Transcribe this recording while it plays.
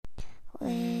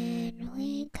when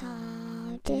we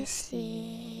come to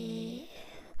see you.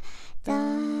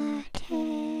 The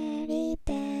teddy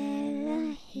bears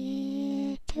are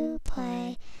here to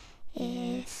play.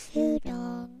 If you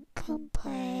don't come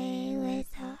play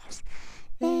with us,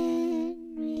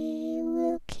 then we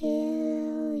will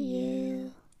kill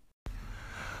you.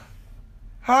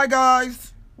 Hi,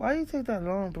 guys. Why do you take that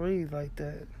long breathe like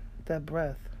that? That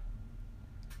breath.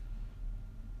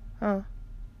 Huh?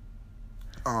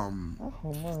 I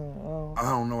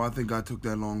don't know. I think I took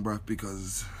that long breath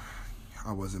because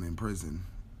I wasn't in prison,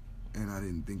 and I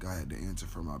didn't think I had to answer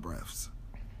for my breaths.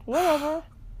 Whatever.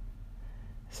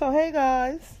 So, hey,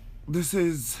 guys. This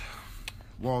is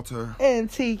Walter. And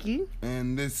Tiki.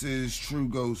 And this is True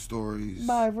Ghost Stories.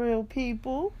 By real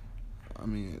people. I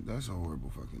mean, that's a horrible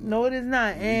fucking name. No, it is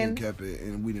not. And we kept it,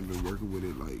 and we didn't been working with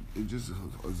it. Like, it just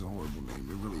is a horrible name.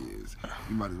 It really is.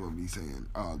 You might as well be saying,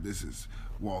 this is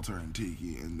Walter and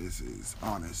Tiki, and this is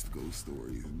Honest Ghost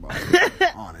Stories by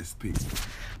honest people.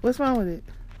 What's wrong with it?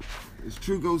 It's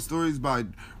True Ghost Stories by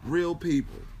real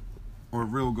people. Or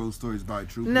Real Ghost Stories by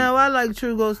True People. No, I like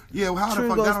True Ghost. Yeah, well, how True the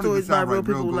fuck Ghost that don't even sound by right?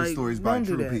 real Real people, Ghost like, Stories by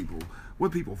True People.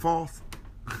 What people? False?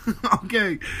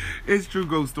 Okay. It's True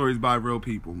Ghost Stories by real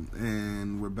people.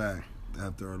 And we're back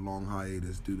after a long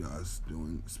hiatus due to us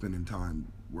spending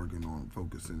time working on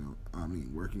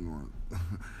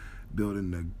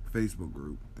building the Facebook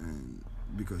group, and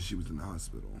because she was in the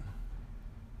hospital.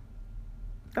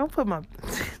 Don't put my...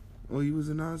 Well, you was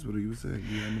in the hospital. You were sick.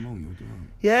 You had pneumonia. What the hell?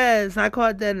 Yes, I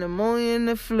caught that pneumonia and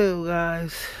the flu,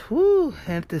 guys. Woo.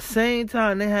 And at the same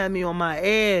time, they had me on my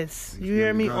ass. You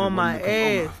hear me? On my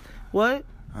ass. What?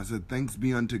 I said, thanks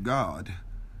be unto God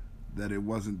that it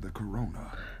wasn't the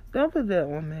corona. Don't put that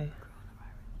on me.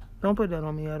 Don't put that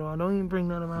on me at all. Don't even bring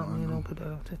that around me. Don't put that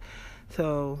on me.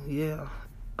 So, yeah.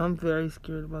 I'm very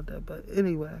scared about that. But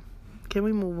anyway, can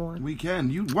we move on? We can.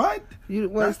 You what?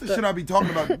 That's the shit I be talking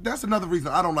about. That's another reason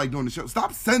I don't like doing the show.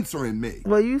 Stop censoring me.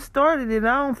 Well, you started it.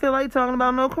 I don't feel like talking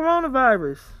about no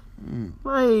coronavirus.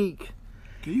 Like...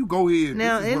 Can you go ahead?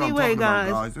 Now, this is anyway, what I'm talking guys.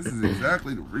 about, guys. This is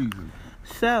exactly the reason.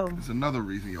 So... It's another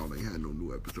reason y'all ain't had no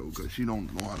new episode, because she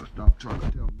don't know how to stop trying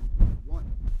to tell me what.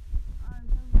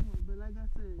 But like I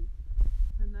said,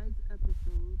 tonight's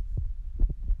episode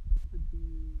would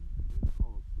be... It's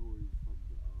called Stories from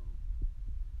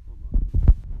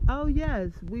Oh, yes.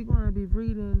 We're going to be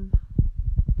reading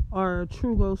our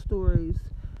True Ghost Stories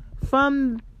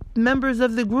from members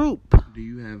of the group. Do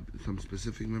you have some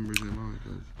specific members in mind?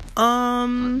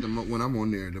 When I'm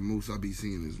on there, the most I be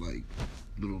seeing is like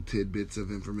little tidbits of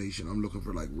information. I'm looking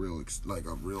for like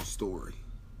a real story.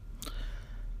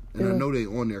 And I know they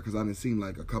on there because I done seen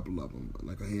like a couple of them,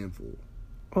 like a handful.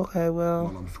 Okay, well.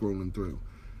 While I'm scrolling through.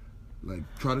 Like,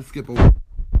 try to skip over.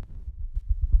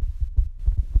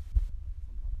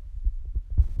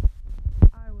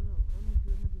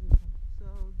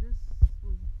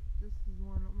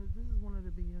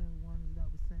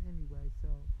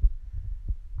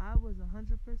 I was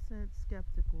 100%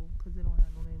 skeptical because it don't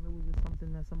have no name. It was just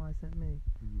something that somebody sent me.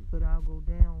 But I'll go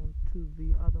down to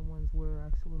the other ones where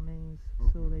actual names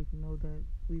so they can know that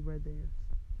we read theirs.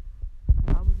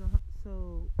 I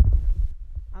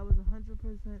was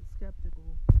 100%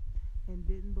 skeptical and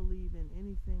didn't believe in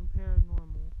anything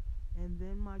paranormal. And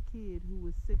then my kid, who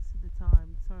was 6 at the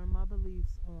time, turned my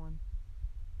beliefs on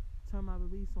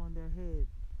their head.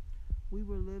 We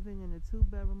were living in a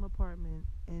 2-bedroom apartment,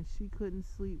 and she couldn't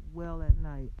sleep well at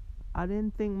night. I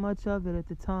didn't think much of it at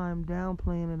the time,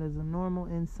 downplaying it as a normal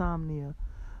insomnia,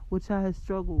 which I had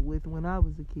struggled with when I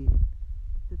was a kid.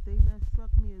 The thing that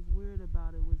struck me as weird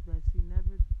about it was that she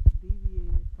never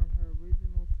deviated from her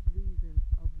original reason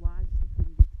of why she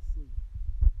couldn't get to sleep.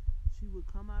 She would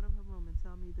come out of her room and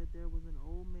tell me that there was an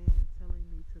old man telling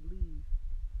me to leave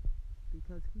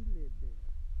because he lived there.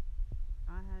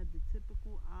 I had the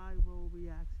typical eye roll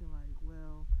reaction like,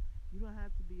 well, you don't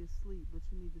have to be asleep, but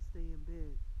you need to stay in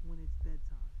bed when it's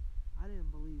bedtime. I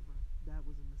didn't believe her. That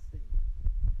was a mistake.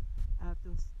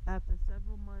 After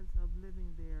several months of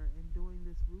living there and doing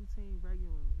this routine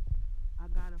regularly,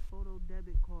 I got a photo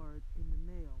debit card in the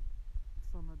mail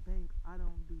from a bank I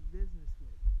don't do business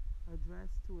with,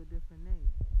 addressed to a different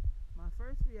name. My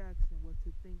first reaction was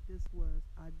to think this was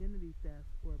identity theft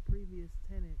or a previous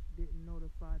tenant didn't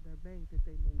notify their bank that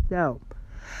they moved out.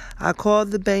 I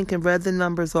called the bank and read the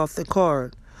numbers off the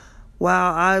card.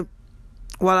 While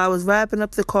I was wrapping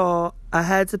up the call, I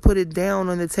had to put it down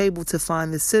on the table to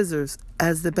find the scissors,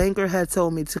 as the banker had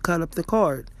told me to cut up the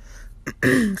card.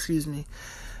 Excuse me.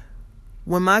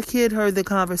 When my kid heard the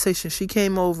conversation, she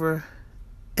came over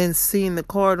and seen the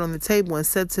card on the table and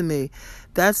said to me,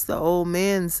 "That's the old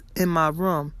man's in my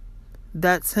room.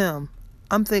 That's him.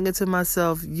 I'm thinking to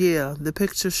myself, yeah, the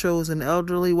picture shows an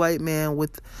elderly white man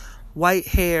with white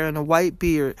hair and a white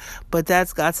beard, but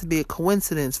that's got to be a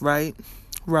coincidence, right?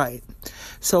 Right.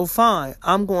 So fine,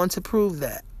 I'm going to prove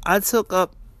that. I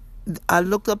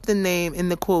looked up the name in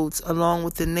the quotes along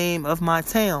with the name of my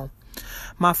town.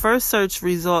 My first search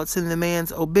results in the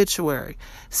man's obituary.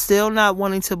 Still not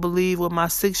wanting to believe what my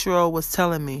 6-year-old was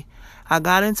telling me, I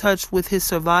got in touch with his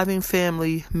surviving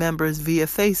family members via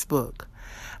Facebook.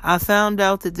 I found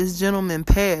out that this gentleman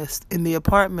passed in the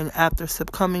apartment after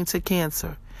succumbing to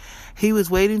cancer. He was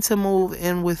waiting to move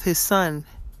in with his son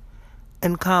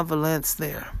and convalesce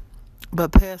there,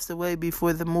 but passed away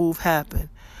before the move happened.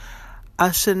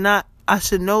 I should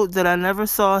note that I never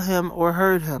saw him or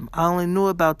heard him. I only knew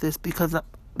about this because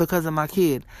of my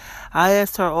kid. I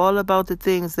asked her all about the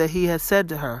things that he had said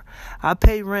to her. I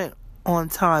pay rent on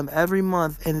time every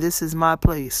month, and this is my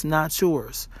place, not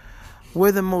yours.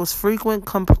 Were the most frequent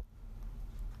complaints.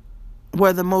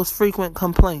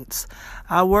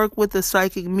 I work with a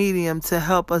psychic medium to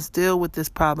help us deal with this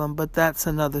problem, but that's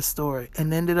another story.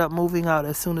 And ended up moving out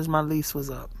as soon as my lease was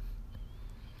up.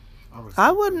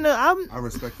 I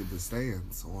respected the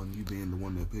stance on you being the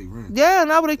one that paid rent. Yeah,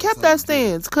 and I would have kept that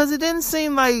stance because it didn't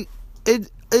seem like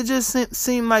it. It just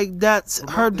seemed like that's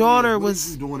her daughter was. What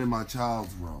are you doing in my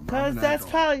child's room? Because that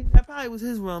probably was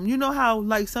his room. You know how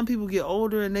like some people get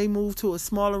older and they move to a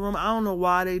smaller room. I don't know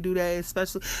why they do that,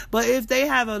 especially. But if they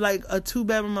have a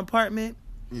 2-bedroom apartment,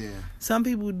 yeah, some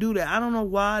people do that. I don't know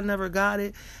why I never got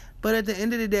it, but at the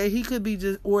end of the day, he could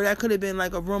be or that could have been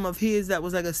like a room of his that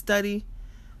was like a study.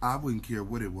 I wouldn't care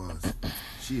what it was.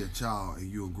 She a child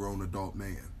and you a grown adult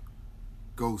man.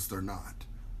 Ghost or not.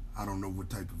 I don't know what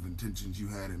type of intentions you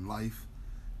had in life,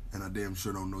 and I damn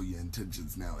sure don't know your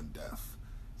intentions now in death.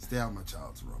 Stay out of my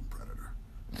child's room,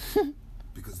 predator.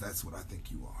 Because that's what I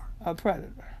think you are. A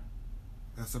predator.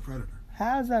 That's a predator.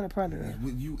 How is that a predator?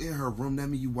 When you in her room, that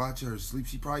means you watch her sleep.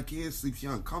 She probably can't sleep. She's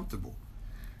uncomfortable.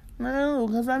 No,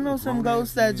 because I know some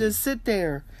ghosts that just sit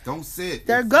there. Don't sit.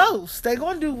 They're ghosts. They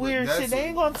gonna do weird shit. They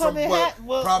ain't gonna come in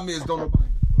problem is, don't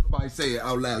nobody say it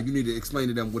out loud. You need to explain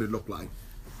to them what it looked like.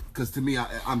 Because to me,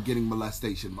 I'm getting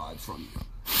molestation vibes from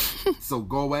you. So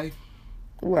go away.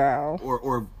 Wow.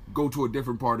 Or go to a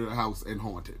different part of the house and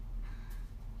haunt it.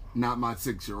 Not my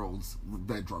 6-year-old's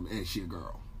bedroom, and she a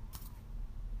girl.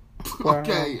 Wow.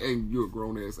 Okay, and you're a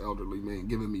grown-ass elderly man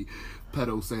giving me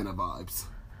pedo Santa vibes.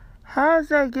 How is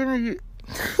that giving you...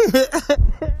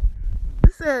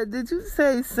 Did you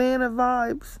say Santa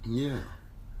vibes? Yeah.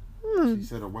 She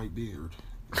said a white beard.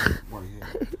 White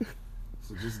hair.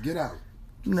 So just get out.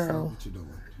 No. What you doing.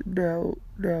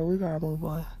 No, we gotta move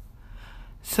on.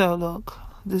 So look,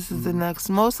 this is the next.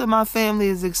 Most of my family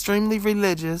is extremely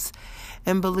religious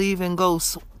and believe in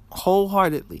ghosts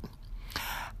wholeheartedly.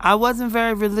 I wasn't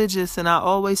very religious, and I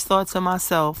always thought to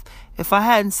myself, if I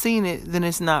hadn't seen it, then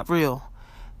it's not real.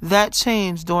 That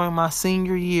changed during my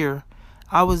senior year.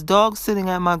 I was dog sitting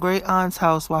at my great aunt's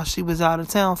house while she was out of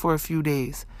town for a few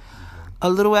days. A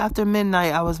little after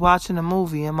midnight, I was watching a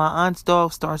movie, and my aunt's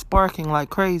dog starts barking like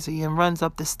crazy and runs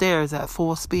up the stairs at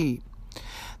full speed.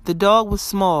 The dog was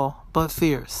small, but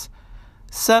fierce.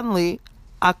 Suddenly,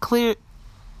 as clear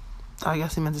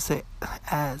as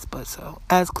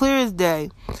day,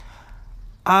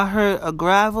 I heard a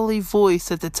gravelly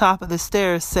voice at the top of the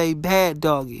stairs say, "Bad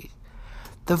doggy."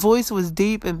 The voice was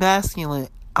deep and masculine.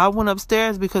 I went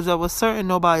upstairs because I was certain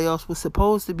nobody else was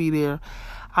supposed to be there.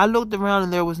 I looked around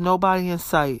and there was nobody in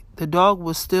sight. The dog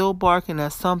was still barking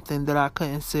at something that I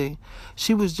couldn't see.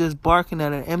 She was just barking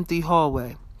at an empty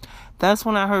hallway. That's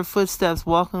when I heard footsteps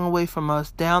walking away from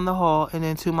us down the hall and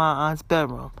into my aunt's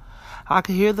bedroom. I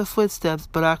could hear the footsteps,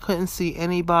 but I couldn't see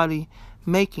anybody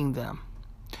making them.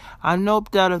 I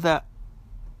noped out of that,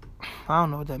 I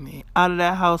don't know what that means, out of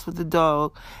that house with the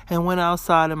dog and went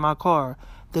outside in my car.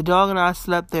 The dog and I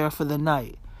slept there for the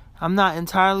night. I'm not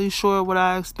entirely sure what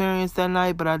I experienced that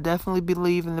night, but I definitely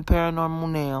believe in the paranormal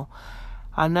now.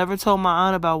 I never told my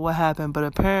aunt about what happened, but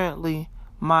apparently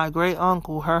my great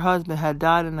uncle, her husband, had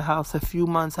died in the house a few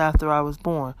months after I was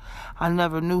born. I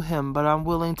never knew him, but I'm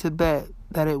willing to bet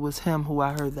that it was him who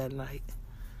I heard that night.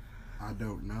 I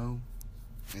don't know,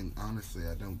 and honestly,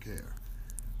 I don't care.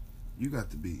 You got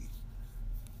to be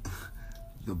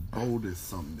the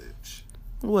boldest sumbitch.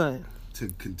 What? To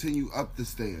continue up the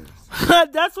stairs.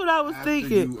 That's what I was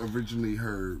thinking. You originally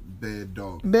heard bad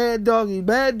doggy. Bad doggy.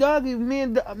 Bad doggy. I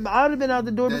would have been out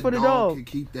the door before the dog. That dog can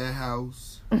keep that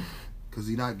house because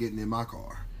he's not getting in my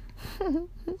car. And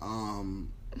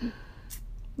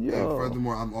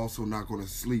furthermore, I'm also not going to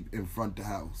sleep in front of the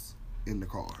house in the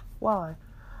car. Why?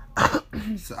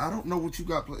 So I don't know what you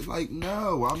got. Like,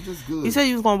 no, I'm just good. You said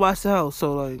you was gonna watch the house,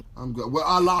 so like, I'm good. Well,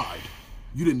 I lied.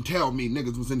 You didn't tell me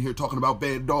niggas was in here talking about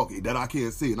Bad Doggy that I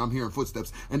can't see, and I'm hearing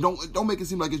footsteps. And don't make it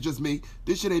seem like it's just me.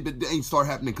 This shit ain't start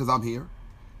happening because I'm here.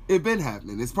 It been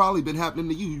happening. It's probably been happening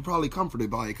to you. You probably comforted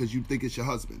by it because you think it's your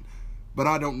husband. But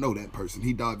I don't know that person.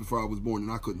 He died before I was born,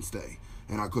 and I couldn't stay,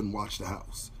 and I couldn't watch the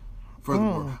house.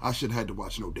 Furthermore, I shouldn't have had to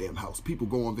watch no damn house. People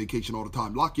go on vacation all the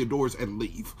time. Lock your doors and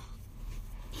leave.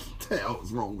 What the hell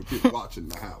is wrong with you watching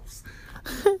the house?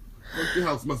 Your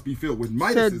house must be filled with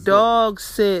Midas. Dog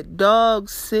sit.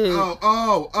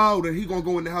 Oh, then he gonna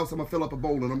go in the house. I'm gonna fill up a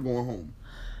bowl and I'm going home.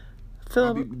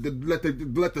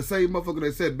 Let the same motherfucker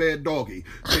that said Bad Doggy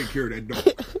take care of that dog.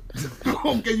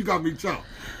 Okay, you got me chopped.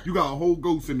 You got a whole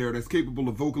ghost in there that's capable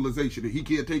of vocalization and he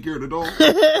can't take care of the dog.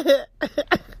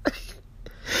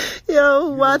 Yo,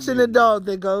 watching the dog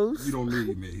that goes. You don't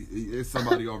need me. It's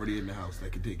somebody already in the house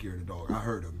that can take care of the dog. I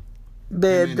heard him.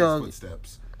 Bad dog.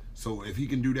 Footsteps. So if he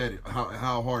can do that,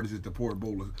 how hard is it to pour a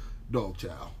bowl of dog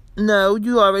chow? No,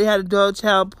 you already had a dog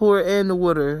chow pour in the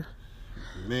water.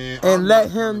 Man, and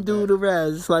let him do the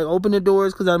rest. Like, open the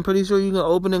doors, because I'm pretty sure you can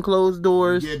open and close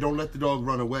doors. Yeah, don't let the dog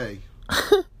run away.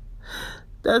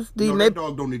 That's deep. No, that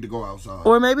dog don't need to go outside.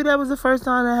 Or maybe that was the first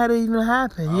time that had it even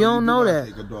happened. You don't know that.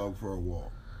 Take a dog for a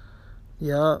walk.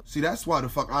 Yup. See, that's why the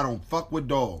fuck I don't fuck with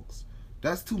dogs.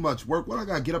 That's too much work. What I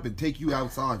gotta get up and take you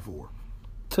outside for?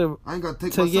 I ain't gotta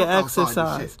take myself get outside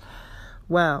exercise. Shit.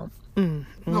 Wow.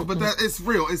 No, but that it's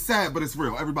real. It's sad, but it's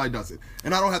real. Everybody does it,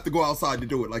 and I don't have to go outside to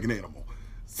do it like an animal.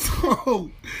 So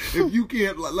if you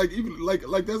can't, like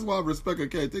that's why I respect a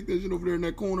cat. Take that shit over there in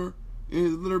that corner in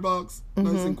his litter box,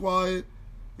 nice and quiet.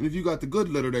 And if you got the good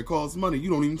litter that costs money,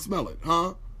 you don't even smell it,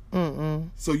 huh?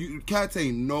 So cats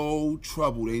ain't no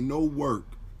trouble. They ain't no work.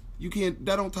 You can't.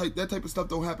 That type of stuff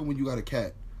don't happen when you got a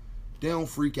cat. They don't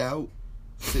freak out,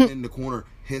 sitting in the corner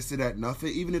hissing at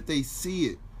nothing. Even if they see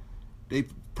it, they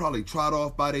probably trot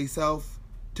off by themselves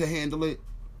to handle it,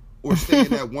 or stay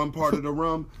in that one part of the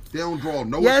room. They don't draw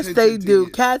no attention. Yes, they do.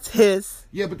 Cats hiss.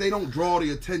 Yeah, but they don't draw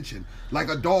the attention like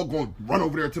a dog going to run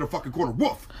over there to the fucking corner.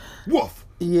 Woof, woof.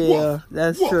 Yeah, woof,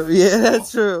 that's woof, true. Yeah,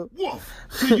 that's woof, true. Woof.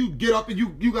 So you get up and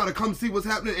you gotta come see what's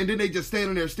happening, and then they just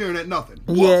standing there staring at nothing.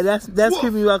 Woof, yeah, that's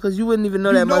creeping you out because you wouldn't even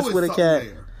know that much with a cat.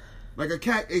 There. Like a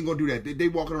cat ain't gonna do that. They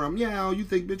walking around, meow. You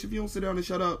think, bitch, if you don't sit down and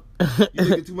shut up, you're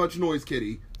making too much noise,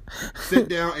 kitty. Sit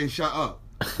down and shut up.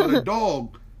 But a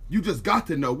dog, you just got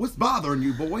to know what's bothering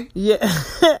you, boy. Yeah.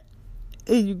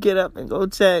 And you get up and go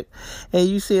check, and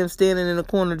you see him standing in the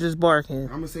corner just barking. I'm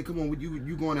gonna say, come on,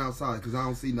 you going outside because I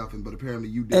don't see nothing, but apparently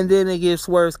you did. And then it gets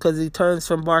worse because he turns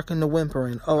from barking to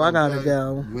whimpering. Oh, I gotta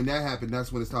go. When that happened,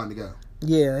 that's when it's time to go.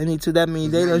 Yeah, and that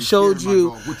means they done showed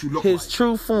you his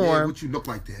true form. Yeah, what you look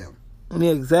like to him. Yeah,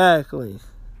 exactly.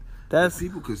 That's if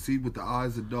people could see with the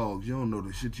eyes of dogs. You don't know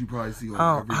the shit you probably see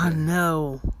on every day. I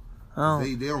know.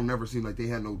 They don't never seem like they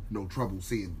had no trouble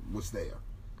seeing what's there.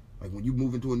 Like when you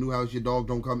move into a new house, your dog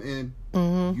don't come in.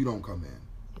 You don't come in.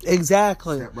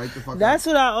 Exactly. Step right the fuck That's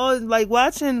out. what I always like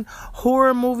watching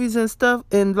horror movies and stuff,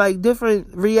 and like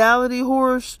different reality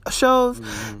horror shows.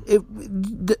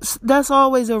 That's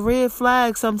always a red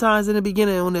flag sometimes in the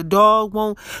beginning when the dog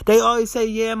won't. They always say,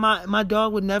 "Yeah, my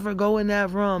dog would never go in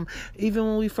that room," even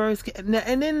when we first came.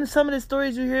 And then some of the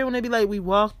stories you hear when they be like, "We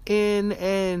walked in,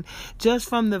 and just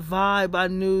from the vibe, I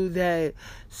knew that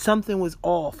something was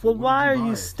off." Well, why are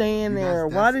you staying there?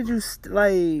 Why did you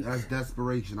like? That's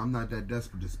desperation. I'm not that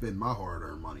desperate to spend my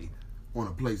hard-earned money on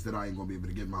a place that I ain't gonna be able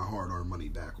to get my hard-earned money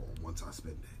back on once I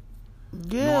spend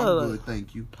it. Yeah, no, I'm good,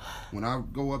 thank you. When I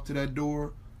go up to that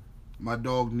door, my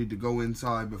dog need to go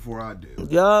inside before I do.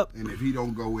 Yup. And if he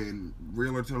don't go in,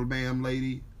 realer to the ma'am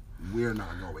lady, we're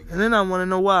not going in. And then I want to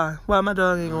know why my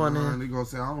dog ain't going in. They gonna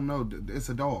say, I don't know, it's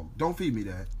a dog. Don't feed me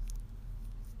that.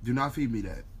 Do not feed me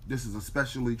that. This is a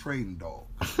specially trained dog.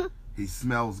 He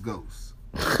smells ghosts.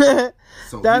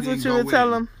 So that's what you would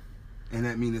tell him. And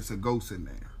that means it's a ghost in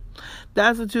there.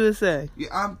 That's what you would say.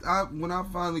 Yeah, when I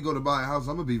finally go to buy a house,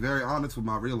 I'm gonna be very honest with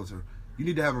my realtor. You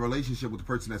need to have a relationship with the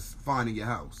person that's finding your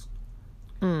house,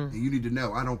 and you need to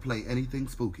know I don't play anything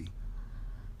spooky.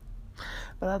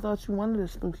 But I thought you wanted a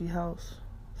spooky house,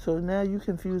 so now you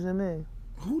confusing me.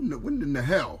 When in the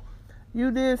hell? You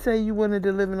did say you wanted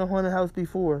to live in a haunted house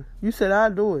before. You said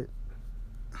I'd do it.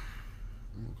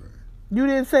 Okay. You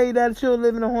didn't say that you'll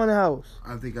live in a haunted house.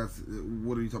 I think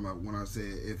what are you talking about when I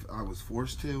said if I was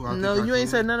forced to? No, you ain't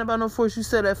said nothing about no force. You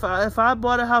said if I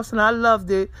bought a house and I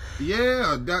loved it.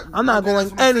 Yeah. I'm not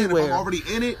going anywhere. I'm already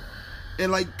in it.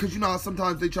 And like, cause you know how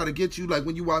sometimes they try to get you, like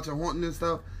when you watch a haunting and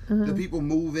stuff, the people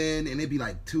move in and it be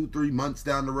like 2-3 months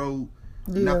down the road.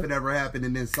 Nothing ever happened,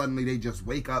 and then suddenly they just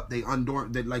wake up. They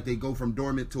go from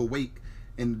dormant to awake,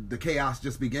 and the chaos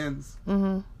just begins.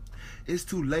 Mm-hmm. It's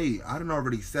too late. I done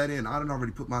already set in. I done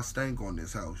already put my stank on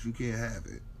this house. You can't have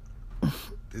it.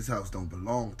 This house don't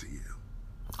belong to you.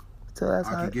 So that's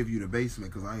I could give you the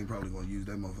basement because I ain't probably gonna use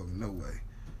that motherfucker no way.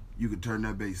 You could turn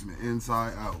that basement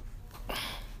inside out.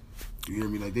 You hear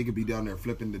me? Like, they could be down there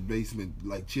flipping the basement,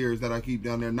 like chairs that I keep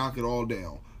down there, knock it all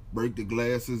down. Break the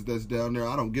glasses that's down there.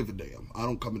 I don't give a damn. I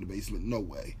don't come in the basement no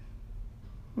way.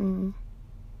 Mm-hmm.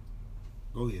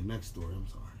 Go ahead, next story. I'm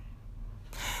sorry.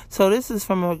 So this is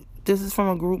from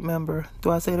a group member.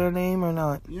 Do I say their name or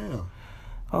not? Yeah.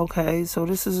 Okay, so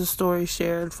this is a story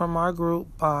shared from our group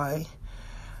by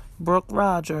Brooke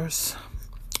Rogers.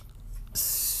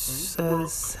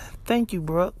 Says, thank you,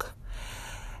 Brooke.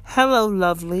 Hello,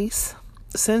 lovelies.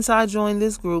 Since I joined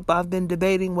this group, I've been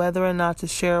debating whether or not to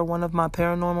share one of my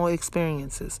paranormal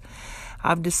experiences.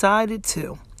 I've decided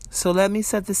to. So let me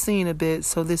set the scene a bit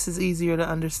so this is easier to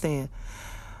understand.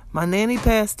 My nanny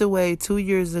passed away 2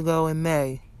 years ago in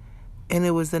May, and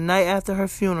it was the night after her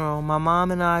funeral. My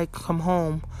mom and I come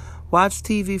home, watched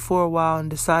TV for a while, and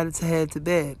decided to head to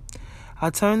bed. I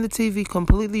turned the TV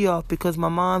completely off because my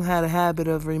mom had a habit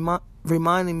of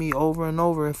reminding me over and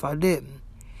over if I didn't.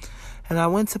 And I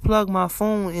went to plug my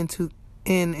phone in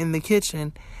the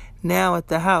kitchen, now at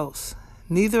the house.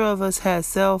 Neither of us had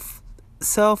cell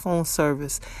phone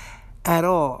service at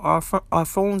all. Our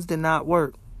phones did not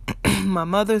work. My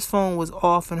mother's phone was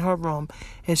off in her room,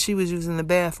 and she was using the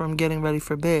bathroom getting ready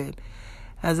for bed.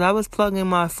 As I was plugging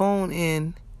my phone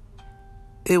in,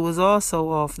 it was also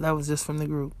off. That was just from the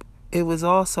group. It was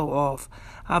also off.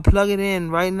 I plug it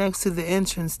in right next to the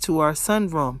entrance to our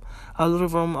sunroom, a little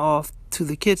room off to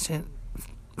the kitchen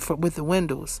with the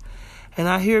windows. And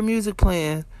I hear music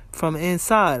playing from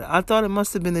inside. I thought it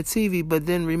must have been the TV, but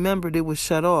then remembered it was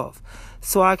shut off.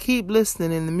 So I keep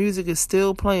listening, and the music is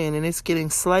still playing, and it's getting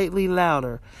slightly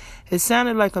louder. It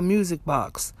sounded like a music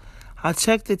box. I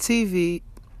checked the TV.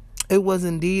 It was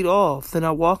indeed off. Then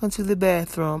I walk into the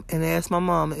bathroom and ask my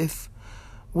mom if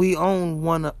we own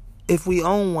one,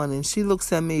 and she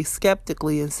looks at me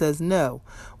skeptically and says no.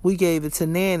 We gave it to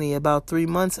Nanny about 3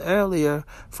 months earlier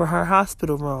for her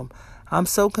hospital room. I'm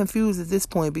so confused at this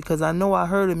point because I know I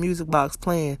heard a music box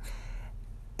playing,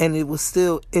 and it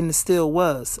still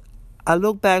was. I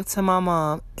look back to my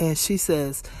mom, and she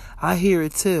says, I hear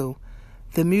it too.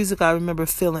 The music I remember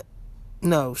feeling...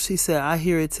 No, she said, I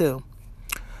hear it too.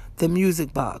 The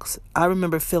music box. I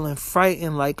remember feeling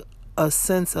frightened, like a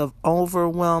sense of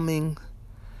overwhelmingness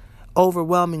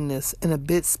and a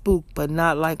bit spooked, but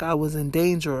not like I was in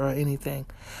danger or anything.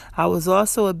 I was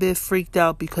also a bit freaked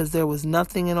out because there was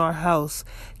nothing in our house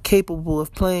capable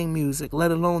of playing music, let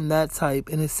alone that type,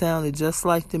 and it sounded just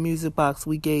like the music box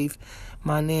we gave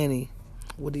my nanny.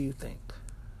 What do you think?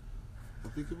 I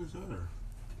think it was her.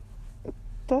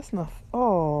 That's not...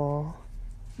 Oh.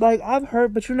 Like, I've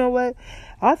heard... But you know what?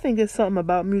 I think it's something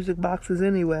about music boxes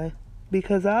anyway.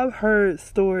 Because I've heard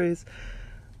stories,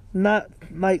 not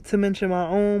like to mention my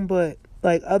own, but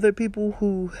like other people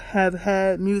who have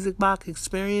had music box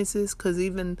experiences. Because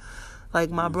even like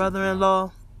my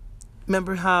brother-in-law,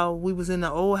 remember how we was in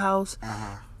the old house?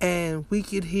 Uh-huh. And we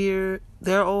could hear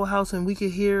their old house, and we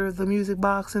could hear the music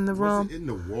box in the room. Was it in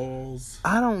the walls?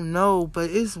 I don't know,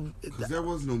 but it's... Because there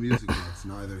was no music box,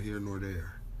 neither here nor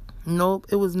there. Nope,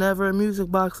 it was never a music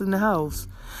box in the house.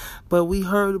 But we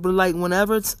heard, but like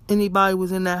whenever anybody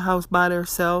was in that house by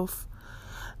themselves,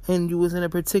 and you was in a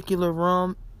particular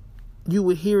room, you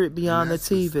would hear it beyond the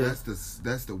TV.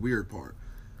 That's the weird part.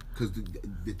 Because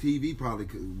the TV probably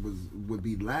would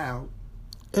be loud.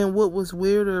 And what was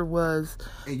weirder was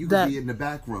and you could be in the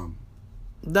back room.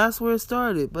 That's where it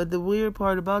started. But the weird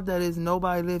part about that is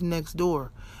nobody lived next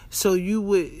door. So you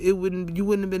wouldn't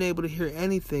have been able to hear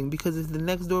anything, because if the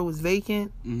next door was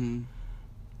vacant, mm-hmm.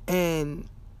 and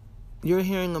you're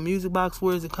hearing a music box,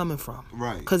 where is it coming from?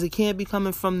 Right. Because it can't be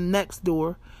coming from next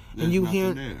door. There's and you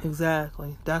hear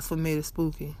exactly. That's what made it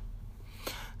spooky.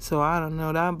 So I don't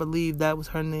know. I believe that was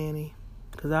her nanny,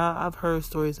 because I've heard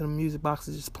stories of the music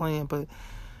boxes just playing, but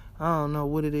I don't know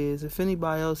what it is. If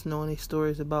anybody else know any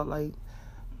stories about like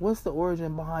what's the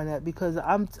origin behind that, because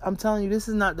I'm telling you, this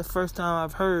is not the first time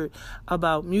I've heard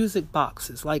about music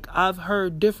boxes. Like, I've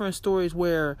heard different stories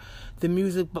where the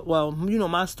music, well, you know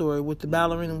my story with the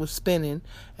ballerina was spinning,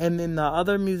 and then the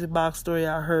other music box story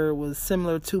I heard was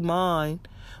similar to mine,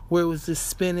 where it was just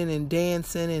spinning and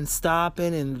dancing and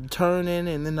stopping and turning,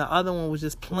 and then the other one was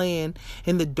just playing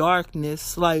in the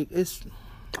darkness. Like,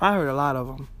 I heard a lot of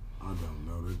them. I don't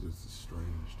know, they're just strange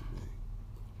to me.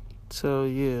 So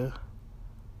yeah,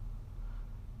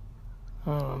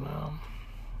 I don't know.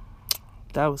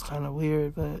 that was kind of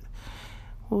weird, but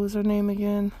what was her name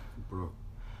again?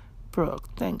 Brooke.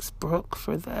 Thanks, Brooke,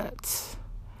 for that.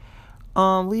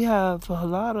 We have a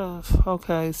lot of...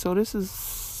 Okay, so this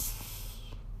is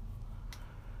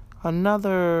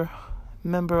another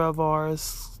member of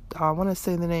ours. I want to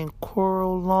say the name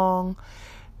Coral Long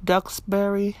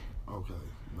Duxbury. Okay,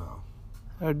 no.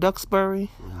 Or Duxbury.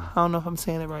 I don't know if I'm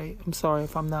saying it right. I'm sorry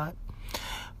if I'm not.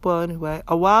 But anyway,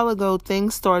 a while ago,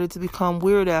 things started to become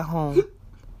weird at home.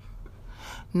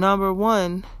 Number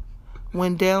one,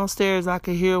 when downstairs I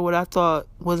could hear what I thought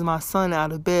was my son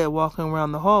out of bed walking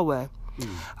around the hallway.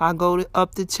 I go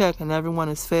up to check and everyone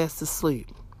is fast asleep.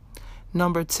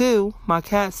 Number two, my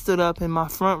cat stood up in my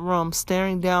front room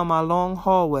staring down my long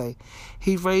hallway.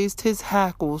 He raised his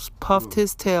hackles, puffed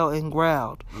his tail, and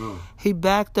growled. He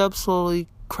backed up slowly,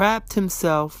 crapped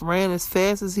himself, ran as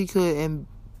fast as he could,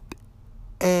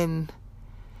 and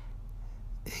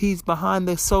he's behind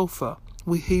the sofa.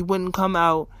 He wouldn't come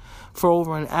out for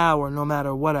over an hour no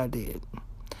matter what I did.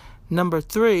 Number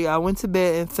three, I went to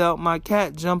bed and felt my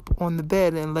cat jump on the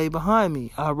bed and lay behind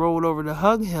me. I rolled over to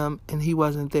hug him and he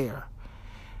wasn't there.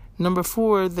 Number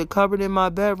four, the cupboard in my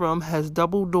bedroom has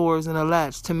double doors and a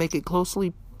latch to make it close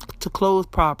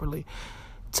properly.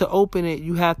 To open it,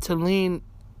 you have to lean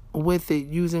with it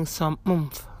using some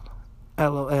oomph.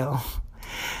 LOL.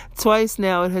 Twice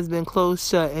now it has been closed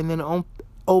shut and then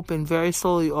open very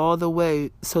slowly all the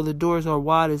way so the doors are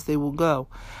wide as they will go.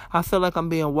 I feel like I'm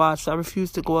being watched. I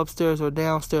refuse to go upstairs or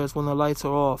downstairs when the lights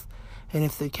are off. And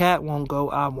if the cat won't go,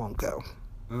 I won't go.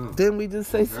 Didn't we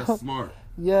just say something? That's smart.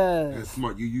 Yeah. That's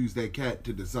smart. You use that cat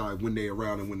to decide when they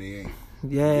around and when they ain't.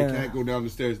 Yeah. If the cat go down the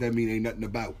stairs, that mean ain't nothing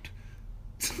about.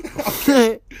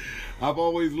 I've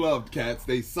always loved cats.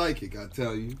 They psychic, I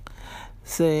tell you.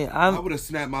 See, I would have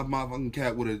snapped my motherfucking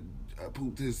cat would have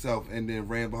pooped himself and then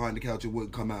ran behind the couch and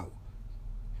wouldn't come out.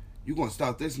 You gonna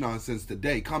stop this nonsense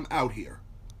today? Come out here.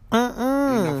 Ain't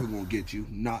nothing gonna get you.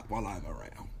 Not while I'm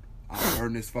around. I'll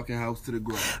burn this fucking house to the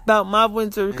ground. About my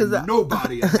winter, because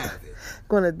nobody will have it.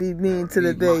 Gonna be mean to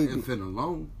the baby. My infant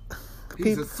alone.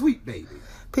 He's a sweet baby.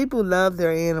 People love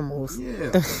their animals.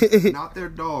 Yeah, not their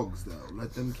dogs though.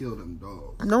 Let them kill them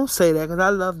dogs. Don't say that, because I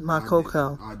love my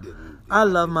Coco. I didn't. I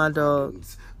love my dog.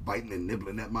 Biting and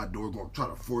nibbling at my door, gonna try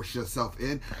to force yourself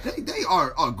in. They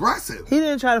are aggressive. He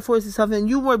didn't try to force himself in.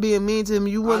 You were being mean to him.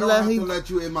 You wouldn't let him. I don't have to let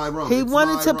you in my room. He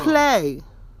wanted to play.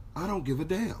 I don't give a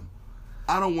damn.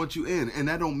 I don't want you in, and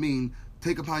that don't mean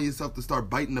take upon yourself to start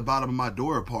biting the bottom of my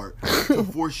door apart to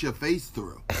force your face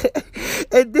through.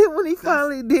 And then when he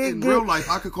finally did in real life,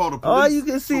 I could call the police. All you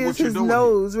can see is his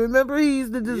nose. Here. Remember, he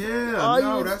used to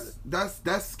just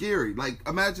that's scary. Like,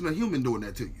 imagine a human doing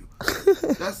that to you.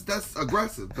 That's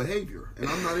aggressive behavior, and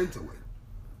I'm not into it.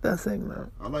 That's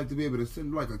ignorant. I like to be able to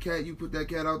send like a cat. You put that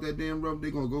cat out that damn room,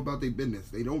 they're gonna go about their business.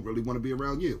 They don't really want to be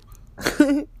around you.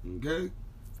 Okay.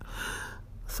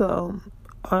 So,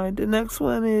 all right, the next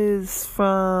one is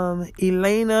from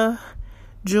Elena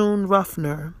June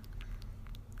Ruffner.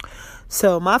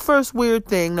 So, my first weird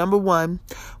thing, number one,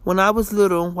 when I was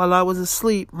little, while I was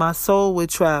asleep, my soul would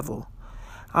travel.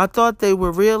 I thought they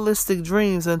were realistic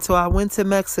dreams until I went to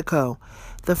Mexico.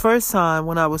 The first time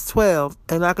when I was 12,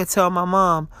 and I could tell my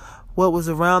mom what was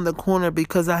around the corner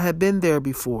because I had been there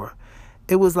before.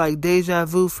 It was like deja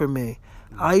vu for me.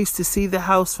 I used to see the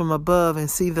house from above and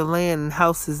see the land and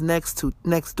houses next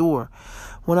door.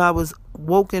 When I was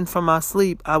woken from my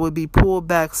sleep, I would be pulled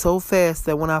back so fast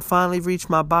that when I finally reached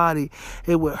my body,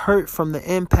 it would hurt from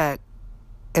the impact,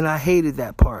 and I hated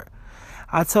that part.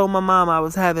 I told my mom I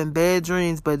was having bad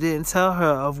dreams but didn't tell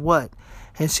her of what,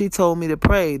 and she told me to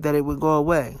pray that it would go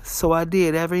away. So I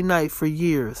did every night for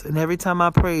years, and every time I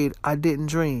prayed, I didn't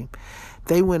dream.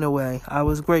 They went away. I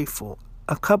was grateful.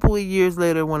 A couple of years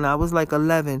later, when I was like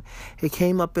 11, it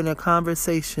came up in a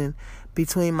conversation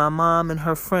between my mom and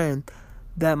her friend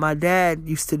that my dad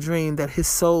used to dream that his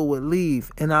soul would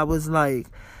leave. And I was like,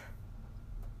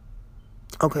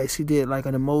 okay, she did like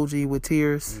an emoji with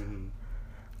tears. Mm-hmm.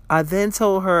 I then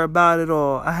told her about it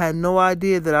all. I had no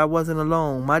idea that I wasn't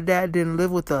alone. My dad didn't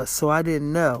live with us, so I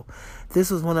didn't know.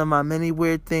 This was one of my many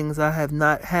weird things. I have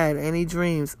not had any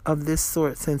dreams of this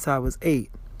sort since I was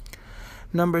 8.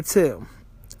 Number 2.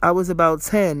 I was about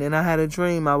 10 and I had a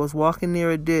dream. I was walking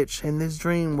near a ditch and this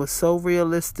dream was so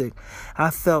realistic. I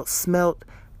felt, smelt,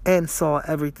 and saw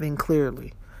everything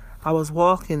clearly. I was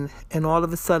walking and all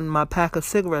of a sudden my pack of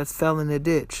cigarettes fell in the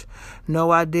ditch. No,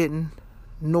 I didn't,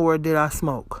 nor did I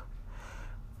smoke.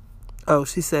 Oh,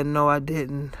 she said no, I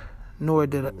didn't, nor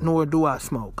do I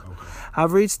smoke. Okay. I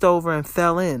reached over and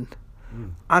fell in.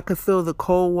 I could feel the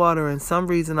cold water and some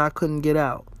reason I couldn't get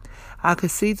out. I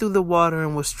could see through the water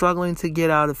and was struggling to get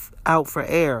out for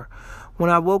air. When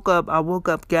I woke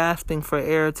up gasping for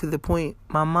air to the point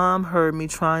my mom heard me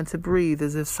trying to breathe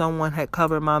as if someone had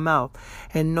covered my mouth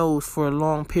and nose for a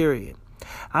long period.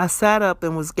 I sat up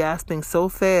and was gasping so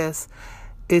fast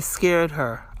it scared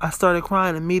her. I started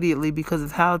crying immediately because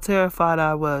of how terrified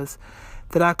I was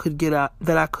that I couldn't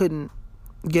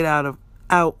get out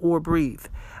or breathe.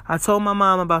 I told my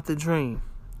mom about the dream.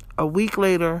 A week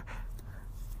later,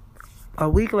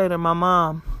 my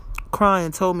mom,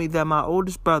 crying, told me that my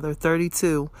oldest brother,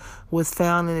 32, was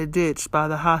found in a ditch by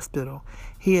the hospital.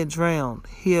 He had drowned.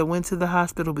 He had went to the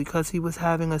hospital because he was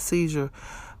having a seizure,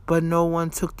 but no one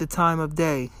took the time of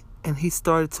day, and he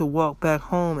started to walk back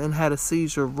home and had a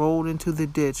seizure, rolled into the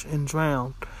ditch, and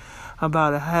drowned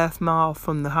about a half mile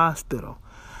from the hospital.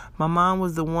 My mom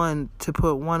was the one to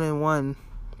put one and one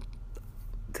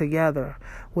together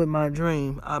with my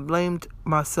dream. I blamed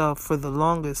myself for the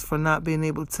longest for not being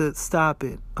able to stop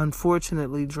it.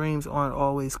 Unfortunately, dreams aren't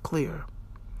always clear.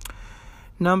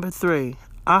 Number 3,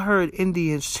 I heard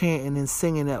Indians chanting and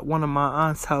singing at one of my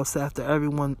aunt's house after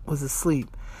everyone was asleep.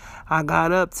 I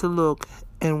got up to look,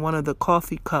 and one of the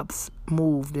coffee cups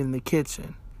moved in the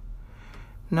kitchen.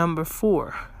 Number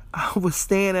 4, I was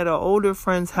staying at an older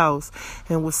friend's house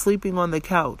and was sleeping on the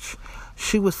couch.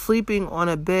 She was sleeping on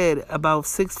a bed about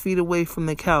 6 feet away from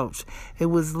the couch. It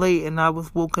was late and I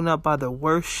was woken up by the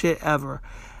worst shit ever.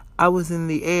 I was in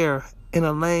the air in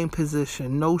a laying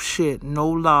position. No shit, no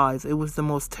lies. It was the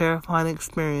most terrifying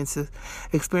experience.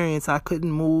 I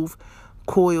couldn't move,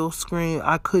 coil, scream.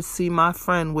 I could see my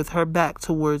friend with her back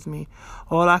towards me.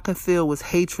 All I could feel was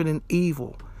hatred and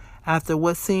evil. After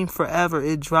what seemed forever,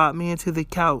 it dropped me into the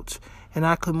couch, and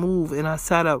I could move, and I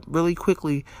sat up really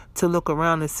quickly to look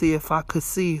around and see if I could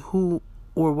see who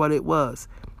or what it was.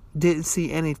 Didn't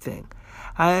see anything.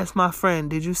 I asked my friend,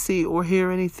 "Did you see or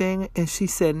hear anything?" And she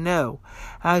said no.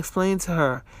 I explained to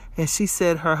her, and she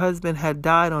said her husband had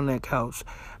died on that couch.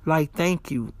 Like, thank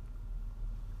you.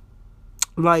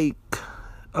 Like,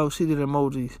 oh, she did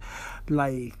emojis.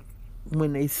 Like,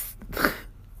 when they...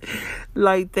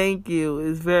 like, thank you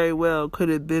is very well could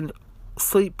have been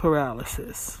sleep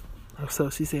paralysis. So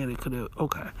she's saying it could have.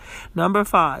 Okay. Number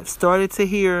 5, started to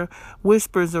hear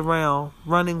whispers around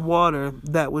running water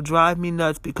that would drive me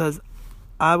nuts because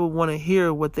I would want to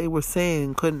hear what they were saying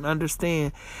and couldn't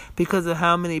understand because of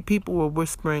how many people were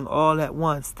whispering all at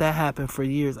once. That happened for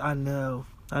years. I know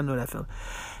that feeling.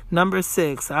 Number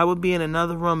 6, I would be in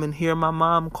another room and hear my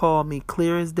mom call me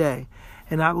clear as day.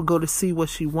 And I would go to see what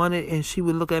she wanted, and she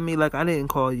would look at me like I didn't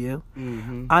call you.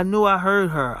 Mm-hmm. I knew I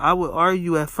heard her. I would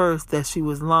argue at first that she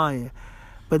was lying,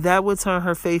 but that would turn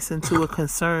her face into a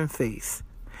concerned face.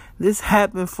 This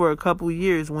happened for a couple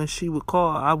years. When she would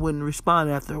call, I wouldn't respond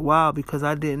after a while because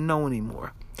I didn't know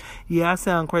anymore. Yeah, I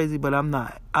sound crazy, but I'm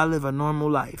not. I live a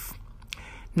normal life.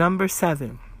 Number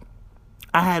 7,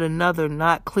 I had another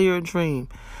not clear dream.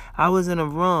 I was in a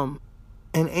room.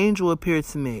 An angel appeared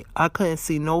to me. I couldn't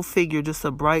see no figure, just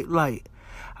a bright light.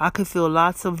 I could feel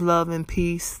lots of love and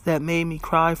peace that made me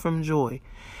cry from joy.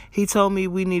 He told me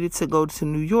we needed to go to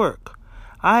New York.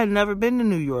 I had never been to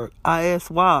New York. I asked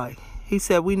why. He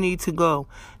said we need to go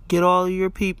get all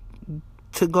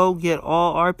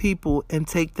our people and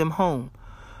take them home.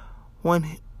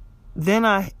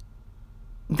 Then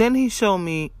he showed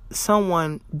me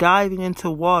someone diving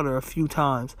into water a few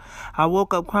times. I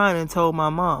woke up crying and told my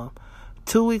mom.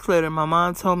 2 weeks later, my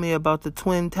mom told me about the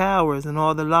Twin Towers and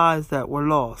all the lives that were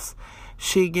lost.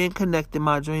 She again connected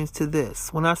my dreams to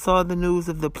this. When I saw the news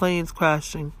of the planes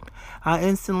crashing, I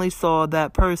instantly saw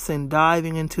that person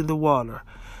diving into the water.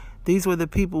 These were the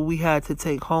people we had to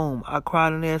take home. I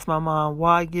cried and asked my mom,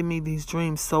 why give me these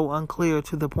dreams so unclear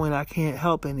to the point I can't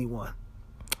help anyone?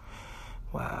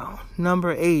 Wow.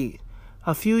 Number 8.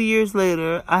 A few years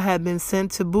later, I had been sent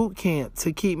to boot camp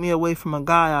to keep me away from a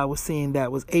guy I was seeing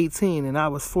that was 18 and I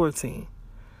was 14.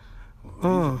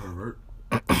 Well, he's a pervert.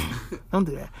 Don't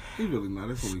do that. He's really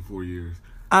not. It's only 4 years.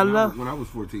 When I was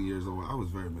 14 years old, I was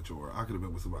very mature. I could have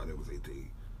been with somebody that was 18.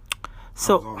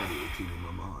 So, I was already 18 in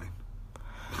my mind.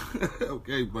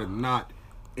 Okay, but not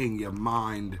in your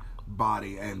mind,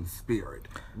 body, and spirit.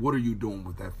 What are you doing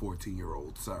with that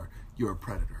 14-year-old, sir? You're a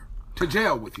predator. To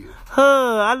jail with you.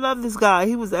 I love this guy.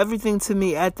 He was everything to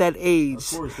me at that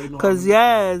age. Of course, they know. Because,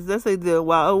 yes, that's what they did.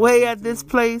 While away at this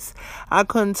place, I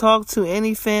couldn't talk to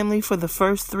any family for the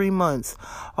first 3 months.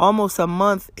 Almost a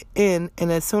month in,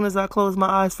 and as soon as I closed my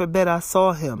eyes for bed, I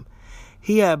saw him.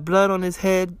 He had blood on his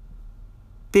head,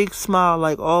 big smile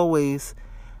like always,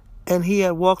 and he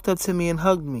had walked up to me and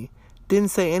hugged me.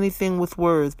 Didn't say anything with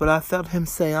words, but I felt him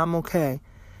say, I'm okay.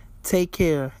 Take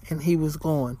care. And he was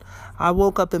gone. I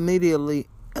woke up immediately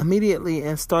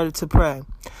and started to pray.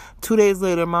 2 days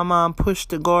later, my mom pushed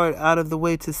the guard out of the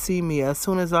way to see me. As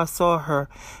soon as I saw her,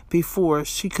 before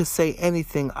she could say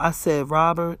anything, I said,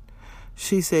 "Robert?"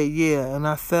 She said, "Yeah," and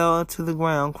I fell to the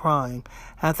ground crying.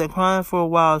 After crying for a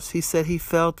while, she said he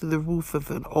fell through the roof of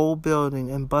an old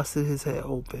building and busted his head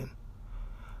open.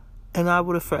 And I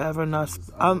would have forever not...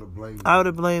 I would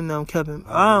have blamed them, Kevin.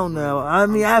 I don't know. I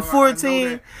mean, at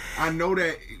 14... I know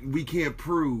that we can't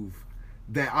prove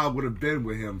that I would have been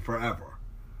with him forever.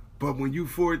 But when you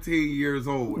 14 years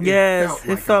old,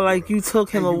 it felt like you took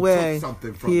him away. You took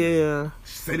something from me,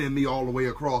 sending me all the way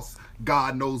across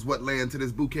God knows what land to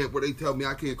this boot camp where they tell me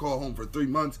I can't call home for 3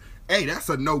 months. Hey, that's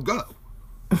a no-go.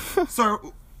 Sir,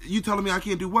 you telling me I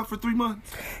can't do what for 3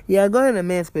 months? Yeah, go ahead and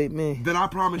emancipate me. Then I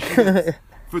promise you this.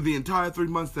 For the entire 3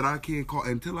 months that I can't call,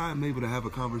 until I am able to have a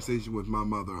conversation with my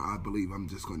mother, I believe I'm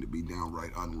just going to be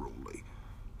downright unruly.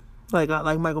 Like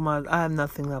Michael Myers, I have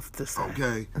nothing left to say.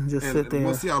 Okay. And just sit there.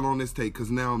 We'll see how long this takes,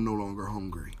 because now I'm no longer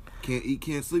hungry. Can't eat,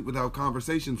 can't sleep without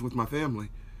conversations with my family.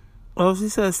 Well, she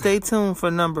said, stay tuned for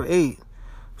number 8.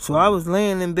 So I was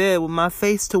laying in bed with my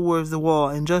face towards the wall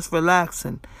and just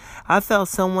relaxing. I felt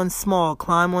someone small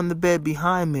climb on the bed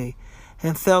behind me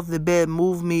and felt the bed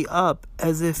move me up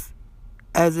as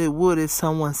it would if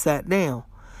someone sat down.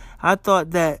 I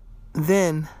thought that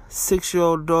then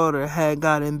 6-year-old daughter had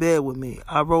got in bed with me.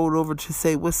 I rolled over to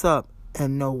say what's up,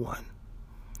 and no one.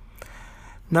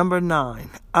 Number 9.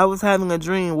 I was having a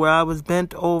dream where I was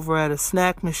bent over at a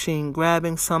snack machine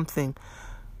grabbing something.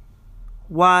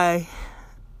 Why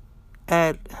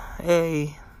at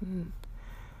a...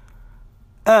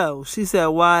 Oh, she said,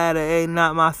 why at a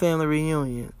not my family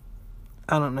reunion?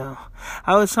 I don't know.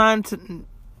 I was trying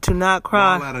to not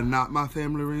cry. Why at a not my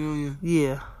family reunion?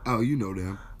 Yeah. Oh, you know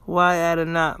them. Why at a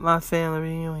not my family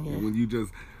reunion? When you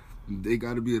just... They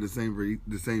got to be of the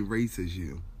same race as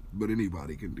you. But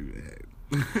anybody can do that.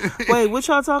 Wait, what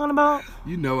y'all talking about?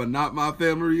 You know, a not my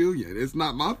family reunion. It's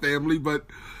not my family, but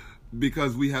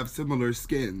because we have similar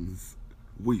skins,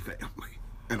 we family.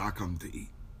 And I come to eat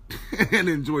and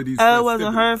enjoy these festivities. It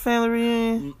wasn't her family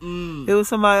reunion? Mm-mm. It was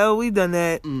somebody, we done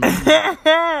that.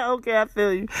 Okay, I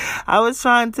feel you. I was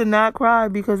trying to not cry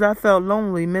because I felt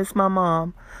lonely, missed my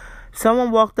mom.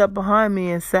 Someone walked up behind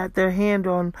me and sat their hand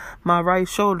on my right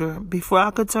shoulder. Before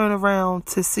I could turn around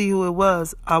to see who it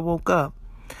was, I woke up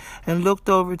and looked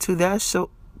over to that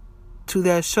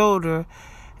shoulder,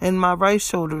 and my right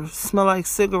shoulder smelled like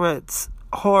cigarettes,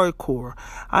 hardcore.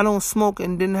 I don't smoke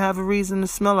and didn't have a reason to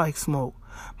smell like smoke.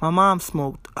 My mom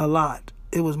smoked a lot.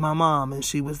 It was my mom, and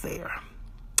she was there.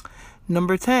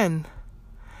 Number 10.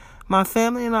 My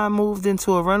family and I moved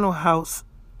into a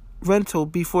rental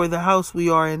before the house we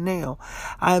are in now.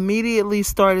 I immediately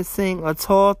started seeing a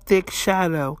tall, thick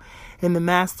shadow in the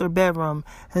master bedroom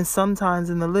and sometimes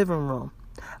in the living room.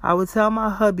 I would tell my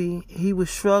hubby, he would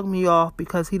shrug me off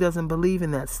because he doesn't believe in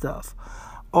that stuff.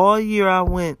 All year I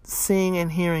went seeing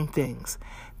and hearing things.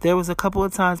 There was a couple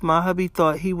of times my hubby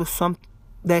thought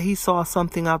that he saw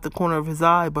something out the corner of his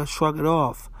eye but shrugged it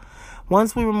off.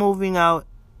 Once we were moving out,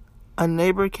 a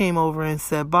neighbor came over and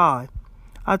said bye.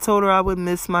 I told her I would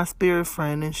miss my spirit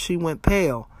friend, and she went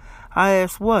pale. I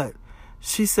asked what?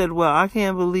 She said, well, I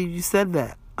can't believe you said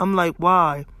that. I'm like,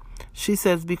 why? She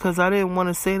says, because I didn't want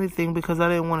to say anything because I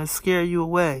didn't want to scare you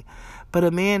away. But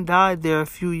a man died there a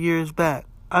few years back.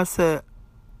 I said,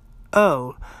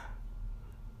 oh.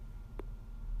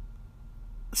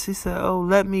 She said, oh,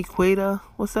 let me Queta.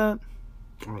 What's that?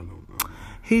 I don't know.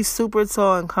 He's super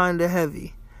tall and kind of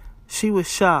heavy. She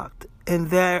was shocked and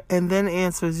then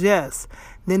answers yes.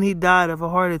 Then he died of a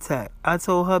heart attack. I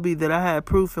told hubby that I had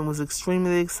proof and was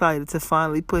extremely excited to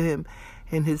finally put him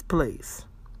in his place.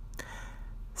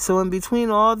 So in between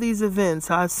all these events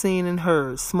I've seen and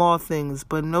heard, small things,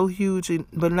 but not huge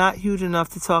enough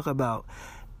to talk about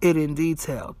it in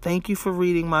detail. Thank you for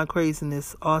reading my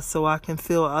craziness. Also, I can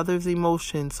feel others'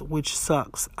 emotions, which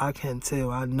sucks. I can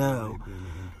too. I know.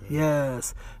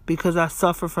 Yes, because I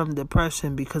suffer from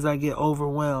depression because I get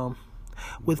overwhelmed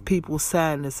with people's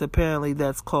sadness. Apparently,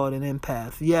 that's called an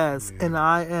empath. Yes, and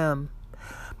I am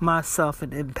myself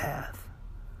an empath.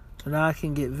 And I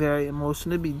can get very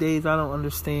emotional. There be days I don't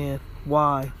understand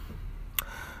why.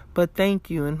 But thank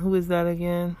you. And who is that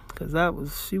again?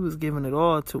 Because she was giving it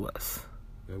all to us.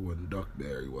 That wasn't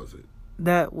Duckberry, was it?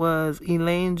 That was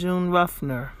Elaine June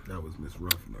Ruffner. That was Miss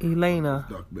Ruffner. Elena.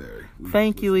 Duckberry.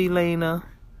 Thank you, Elena.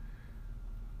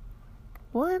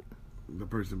 What? The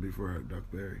person before her,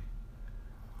 Duckberry.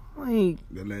 Wait.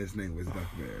 The last name was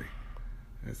Duckberry.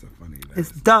 That's a funny name.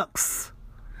 It's Ducks.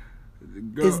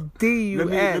 Girl, it's D-U-X.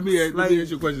 Let me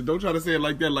ask you a question. Don't try to say it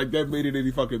like that made it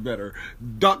any fucking better.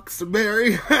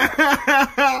 Duxbury.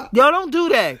 Yo, don't do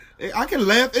that. I can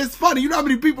laugh. It's funny. You know how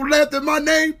many people laughed at my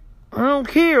name? I don't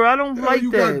care. I don't like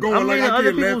that. I'm reading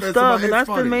other people's stuff, and that's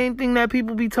the main thing that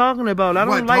people be talking about. I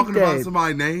don't like that. Talking about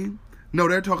somebody's name? No,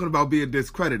 they're talking about being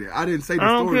discredited. I didn't say the story.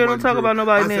 I don't care. Don't talk about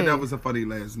nobody's name. I said that was a funny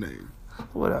last name.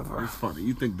 Whatever. It's funny.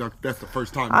 You think that's the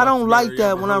first time? I don't like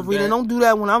that when I'm reading. Don't do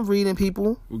that when I'm reading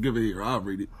people. Well, give it here. I'll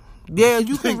read it. Yeah,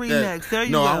 you can read next. There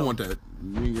you go. No, I don't want that.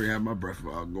 You ain't gonna have my breath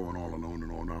going all alone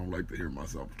and on. I don't like to hear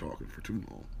myself talking for too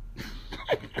long.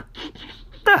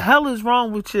 What the hell is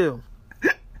wrong with you?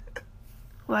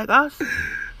 Like us?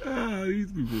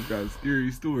 These people got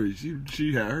scary stories.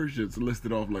 She had her shits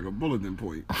listed off like a bulletin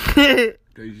point. Okay,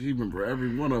 she remember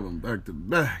every one of them back to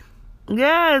back.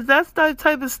 Yes, that's that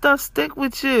type of stuff stick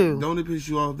with you. Don't it piss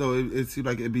you off though? It seems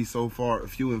like it'd be so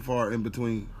few and far in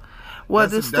between. What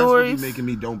the stories? That's what be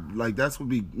making me that's what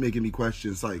be making me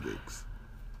question psychics.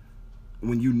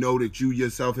 When you know that you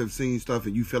yourself have seen stuff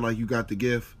and you feel like you got the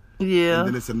gift. Yeah. And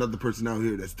then it's another person out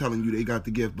here that's telling you they got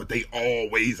the gift, but they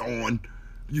always on.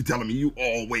 You telling me you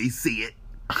always see it.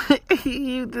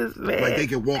 You just man. Like they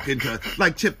can walk into,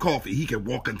 like Chip Coffey, he can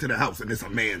walk into the house and there's a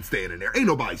man standing there. Ain't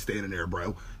nobody standing there,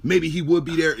 bro. Maybe he would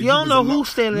be there. You don't know who's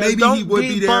standing there. Maybe he would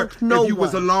be there if you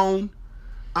was alone.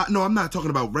 No, I'm not talking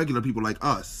about regular people like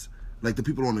us, like the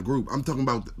people on the group. I'm talking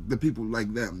about the people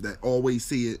like them that always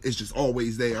see it. It's just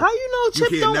always there. How you know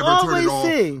Chip don't always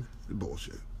see?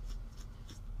 Bullshit.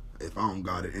 If I don't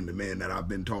got it, and the man that I've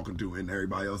been talking to and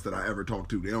everybody else that I ever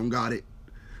talked to, they don't got it.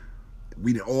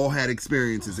 We all had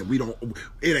experiences, and we don't.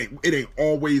 It ain't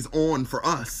always on for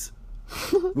us.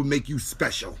 Would make you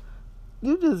special.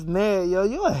 You just mad, yo.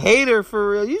 You a hater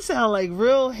for real. You sound like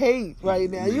real hate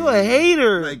right now. You a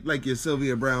hater. Like your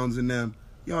Sylvia Browns and them.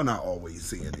 Y'all not always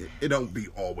seeing it. It don't be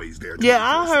always there. Yeah,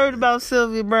 I heard about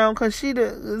Sylvia Brown because she the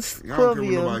I don't care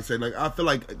what nobody say. Like I feel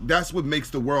like that's what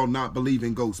makes the world not believe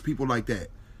in ghosts. People like that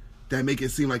make it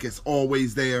seem like it's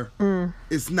always there.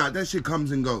 It's not. That shit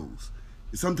comes and goes.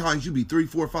 Sometimes you be 3,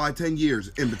 4, 5, 10 years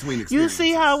in between experiences. You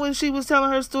see how when she was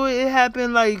telling her story, it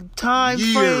happened like time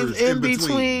frames in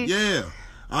between. Yeah.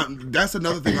 That's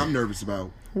another thing I'm nervous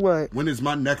about. What? When is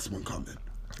my next one coming?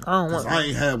 I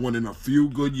ain't had one in a few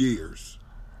good years.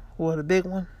 What, a big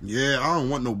one? Yeah, I don't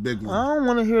want no big one. I don't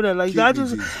want to hear that. Like,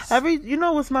 you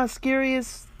know what's my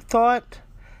scariest thought?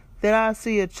 That I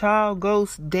see a child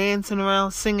ghost dancing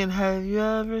around singing, "Have you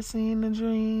ever seen a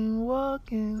dream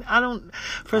walking?"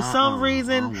 For some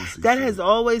reason, that has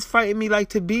always frightened me, like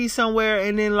to be somewhere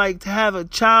and then like to have a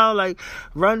child like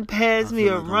run past me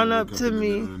or run up to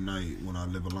me. In the night when I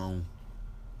live alone,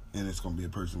 and it's gonna be a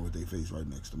person with their face right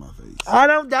next to my face.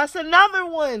 That's another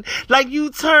one. Like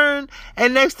you turn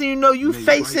and next thing you know, you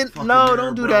facing. No,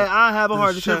 don't do that. I have a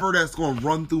heart attack. Shiver that's gonna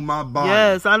run through my body.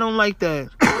 Yes, I don't like that.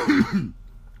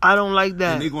 I don't like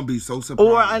that. And they're going to be so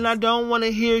surprised. And I don't want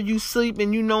to hear you sleep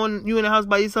and you knowing you in the house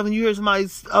by yourself and you hear somebody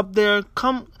up there.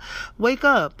 Wake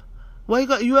up.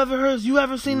 Wake up. You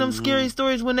ever seen them scary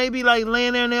stories when they be like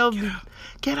laying there and they'll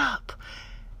get up.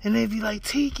 And they be like,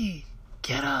 Tiki,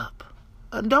 get up.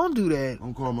 Don't do that.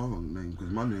 Don't call my name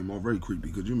because my name already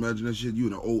creepy. Could you imagine that shit? You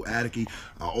in an old attic, an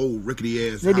old rickety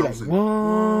ass house. They be like,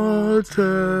 water.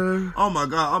 Oh my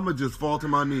God, I'm going to just fall to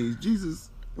my knees. Jesus.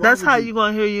 That's how you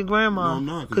gonna hear your grandma. No, I'm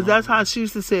not. Because that's how she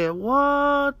used to say it.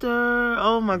 Water.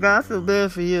 Oh my God, I feel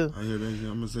bad for you. I hear that shit.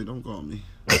 I'm gonna say, don't call me.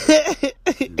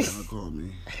 Don't call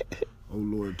me. Oh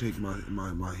Lord, take my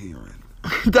hearing.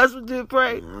 That's what you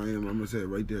pray. I am. I'm gonna say it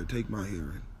right there. Take my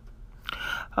hearing.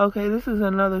 Okay, this is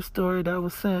another story that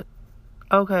was sent.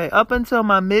 Okay, up until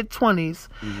my mid-20s,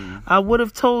 I would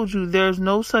have told you there's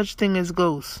no such thing as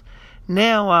ghosts.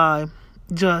 Now I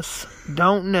just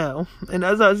don't know. And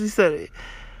that's how she said it.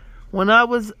 When I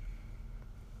was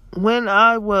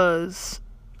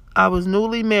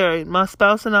newly married, my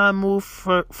spouse and I moved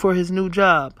for his new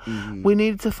job. We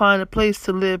needed to find a place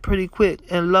to live pretty quick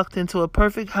and lucked into a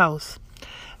perfect house.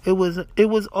 It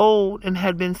was old and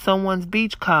had been someone's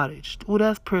beach cottage. Oh,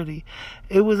 that's pretty.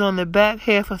 It was on the back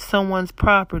half of someone's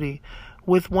property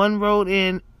with one road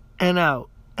in and out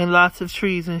and lots of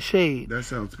trees and shade. That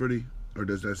sounds pretty. Or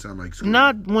does that sound like Scream?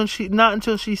 Not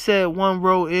until she said one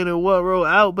row in and one row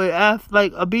out, but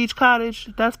like a beach cottage,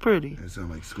 that's pretty. That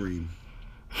sounds like Scream.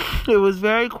 It was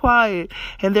very quiet,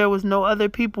 and there was no other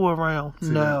people around.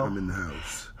 See, no, I'm in the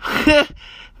house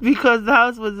because the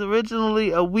house was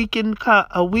originally a weekend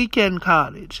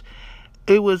cottage.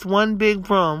 It was one big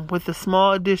room with a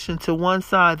small addition to one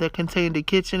side that contained a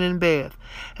kitchen and bath,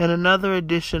 and another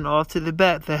addition off to the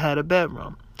back that had a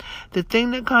bedroom. The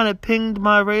thing that kind of pinged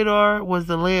my radar was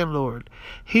the landlord.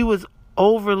 He was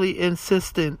overly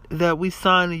insistent that we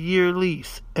sign a year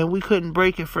lease, and we couldn't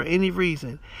break it for any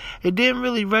reason. It didn't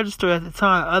really register at the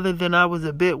time, other than I was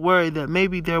a bit worried that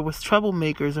maybe there was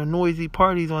troublemakers or noisy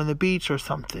parties on the beach or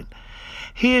something.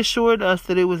 He assured us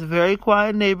that it was a very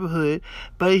quiet neighborhood,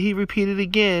 but he repeated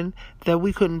again that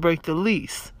we couldn't break the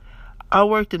lease. I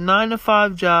worked a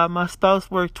 9-to-5 job. My spouse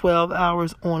worked 12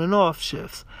 hours on and off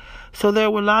shifts. So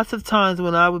there were lots of times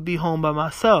when I would be home by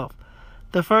myself.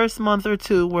 The first month or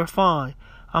two were fine.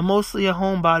 I'm mostly a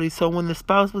homebody, so when the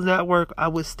spouse was at work, I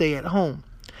would stay at home.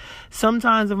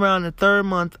 Sometimes around the third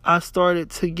month, I started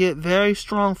to get very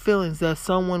strong feelings that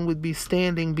someone would be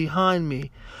standing behind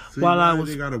me. See, while I was.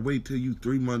 They gotta wait till you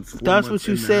 3 months. 4 that's months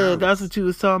what you said. That's what you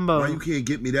was talking about. Why you can't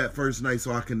get me that first night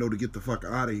so I can know to get the fuck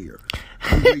out of here?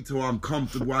 You wait till I'm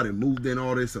comfortable. I done moved in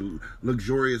all this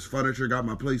luxurious furniture. Got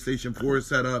my PlayStation 4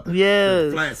 set up.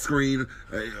 Yes. Flat screen.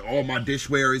 All my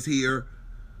dishware is here.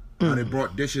 I done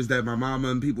brought dishes that my mama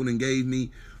and people done gave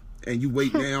me, and you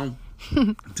wait now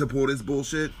to pull this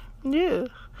bullshit. Yeah.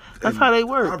 That's how they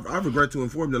work. I regret to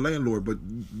inform the landlord, but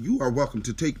you are welcome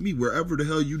to take me wherever the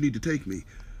hell you need to take me.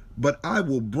 But I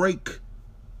will break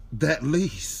that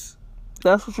lease.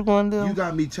 That's what you're going to do? You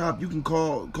got me chopped. You can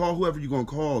call whoever you're going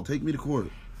to call. Take me to court.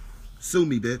 Sue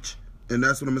me, bitch. And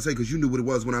that's what I'm going to say, because you knew what it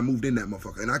was when I moved in that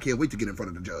motherfucker. And I can't wait to get in front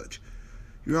of the judge.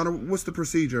 Your Honor, what's the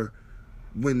procedure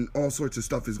when all sorts of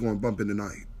stuff is going bump in the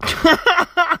night?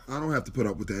 I don't have to put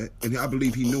up with that. And I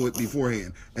believe he knew it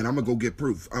beforehand. And I'm going to go get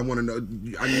proof. I want to know.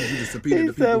 I need you to subpoena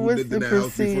the people who lived in that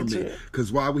house before me.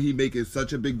 Because why would he make it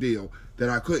such a big deal that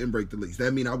I couldn't break the lease?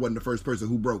 That means I wasn't the first person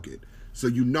who broke it. So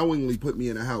you knowingly put me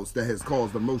in a house that has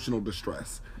caused emotional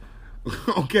distress.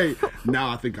 Okay, now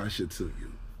I think I should sue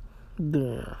you.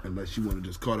 Yeah. Unless you want to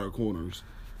just cut our corners,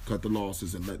 cut the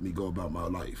losses, and let me go about my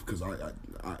life. Because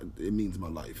it means my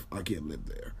life. I can't live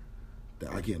there.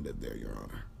 I can't live there, Your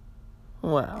Honor.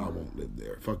 Wow. I won't live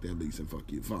there. Fuck that lease and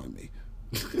fuck you. Find me.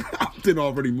 I've been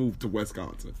already moved to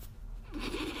Wisconsin.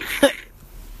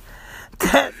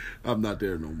 I'm not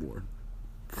there no more.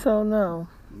 So, no.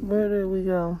 Where did we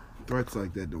go? Threats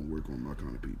like that don't work on my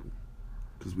kind of people.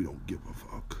 Because we don't give a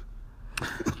fuck.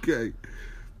 Okay.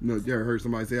 No, you ever heard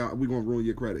somebody say, we're going to ruin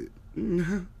your credit.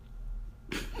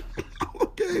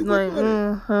 Okay. Like,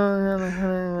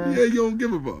 yeah, you don't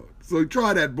give a fuck. So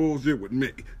try that bullshit with me.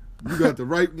 You got the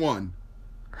right one.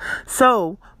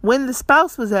 So, when the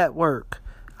spouse was at work,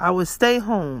 I would stay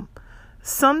home.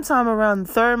 Sometime around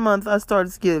the third month, I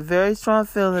started to get a very strong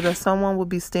feeling that someone would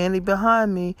be standing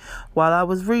behind me while I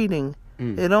was reading.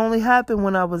 It only happened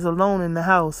when I was alone in the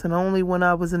house and only when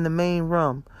I was in the main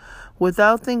room.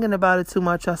 Without thinking about it too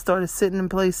much, I started sitting in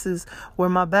places where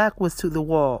my back was to the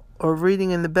wall or reading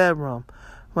in the bedroom.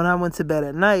 When I went to bed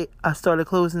at night, I started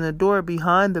closing the door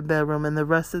behind the bedroom and the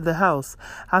rest of the house.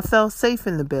 I felt safe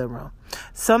in the bedroom.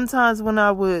 Sometimes when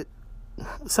I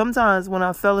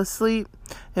fell asleep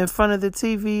in front of the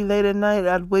TV late at night,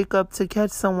 I'd wake up to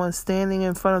catch someone standing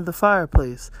in front of the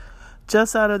fireplace,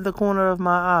 just out of the corner of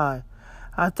my eye.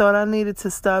 I thought I needed to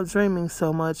stop dreaming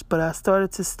so much, but I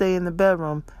started to stay in the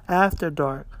bedroom after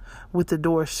dark with the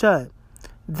door shut.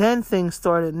 Then things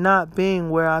started not being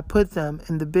where I put them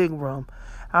in the big room.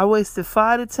 I wasted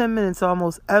 5 to 10 minutes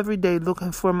almost every day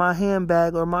looking for my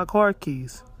handbag or my car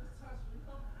keys.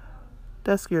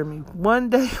 That scared me. One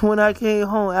day when I came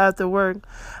home after work,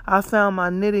 I found my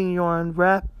knitting yarn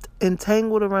wrapped and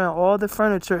tangled around all the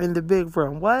furniture in the big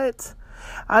room. What?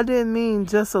 I didn't mean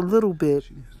just a little bit.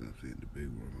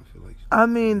 I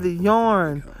mean the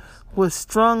yarn was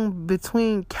strung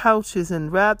between couches and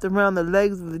wrapped around the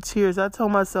legs of the chairs. I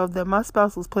told myself that my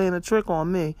spouse was playing a trick on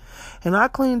me, and I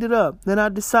cleaned it up. Then I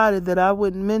decided that I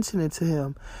wouldn't mention it to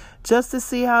him, just to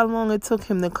see how long it took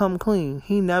him to come clean.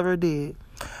 He never did.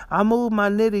 I moved my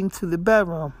knitting to the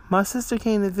bedroom. My sister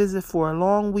came to visit for a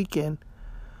long weekend.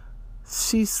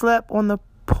 She slept on the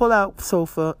pull-out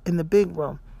sofa in the big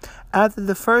room. After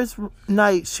the first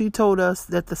night, she told us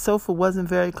that the sofa wasn't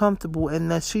very comfortable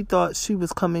and that she thought she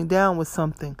was coming down with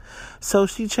something. So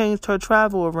she changed her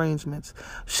travel arrangements.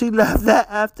 She left that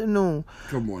afternoon.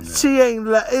 Come on now. She ain't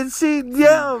left.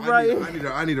 Right.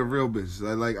 I need a real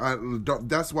bitch.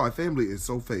 That's why family is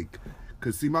so fake.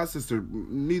 Because, see, my sister's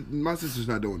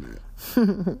not doing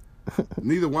that.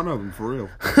 Neither one of them, for real.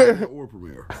 Or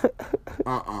Premier.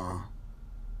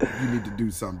 You need to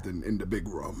do something in the big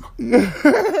room.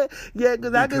 Yeah,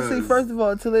 because I can see, first of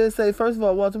all, Talia say,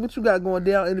 Walter, what you got going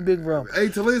down in the big room? Hey,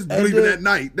 Talia's leaving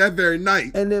that very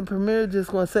night. And then Premier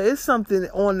just going to say, it's something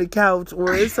on the couch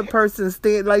or it's a person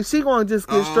standing. Like, she going to just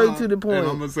get straight to the point. And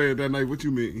I'm going to say it that night, what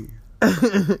you mean?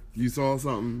 You saw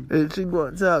something? And she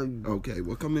gonna tell you. Okay,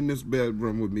 well, come in this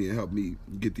bedroom with me and help me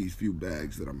get these few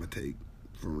bags that I'm going to take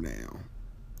for now.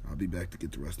 I'll be back to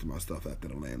get the rest of my stuff after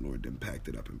the landlord then packed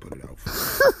it up and put it out for me.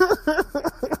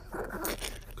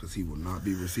 Because he will not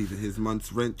be receiving his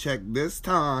month's rent check this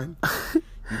time.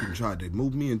 You can try to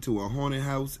move me into a haunted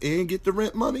house and get the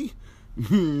rent money?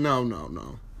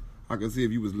 No. I can see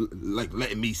if you was like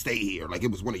letting me stay here like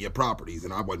it was one of your properties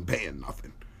and I wasn't paying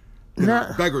nothing.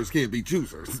 Nah. Beggars can't be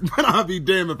choosers. But I'll be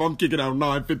damned if I'm kicking out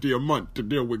 $9.50 a month to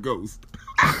deal with ghosts.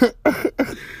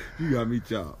 You got me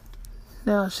chopped.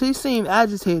 Now, she seemed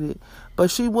agitated, but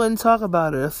she wouldn't talk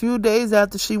about it. A few days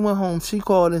after she went home, she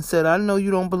called and said, I know you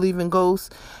don't believe in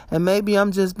ghosts, and maybe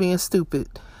I'm just being stupid.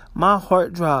 My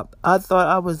heart dropped. I thought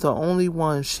I was the only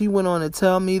one. She went on to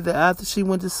tell me that after she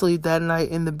went to sleep that night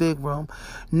in the big room,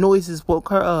 noises woke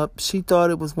her up. She thought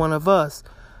it was one of us,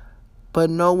 but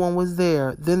no one was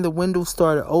there. Then the windows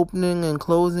started opening and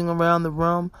closing around the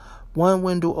room. One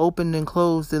window opened and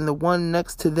closed, and the one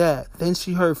next to that. Then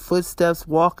she heard footsteps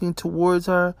walking towards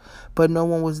her, but no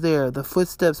one was there. The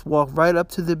footsteps walked right up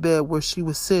to the bed where she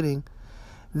was sitting,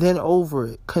 then over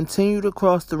it, continued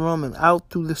across the room and out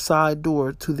through the side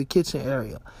door to the kitchen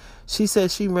area. She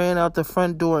said she ran out the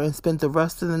front door and spent the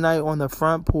rest of the night on the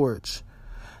front porch.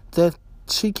 That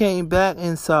she came back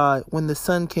inside when the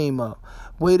sun came up,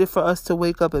 waited for us to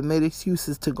wake up and made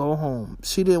excuses to go home.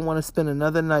 She didn't want to spend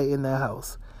another night in that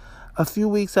house. A few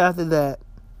weeks after that,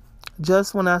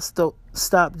 just when I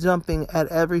stopped jumping at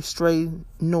every stray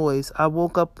noise, I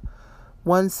woke up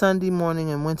one Sunday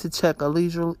morning and went to cook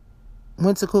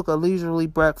a leisurely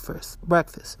breakfast.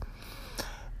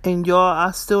 And y'all,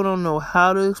 I still don't know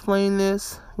how to explain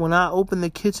this. When I opened the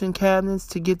kitchen cabinets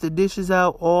to get the dishes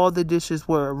out, all the dishes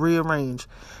were rearranged.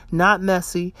 Not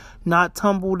messy, not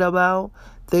tumbled about.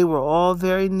 They were all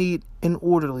very neat and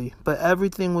orderly, but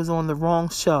everything was on the wrong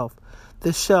shelf.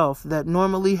 The shelf that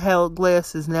normally held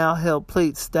glasses now held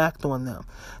plates stacked on them.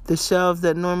 The shelves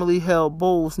that normally held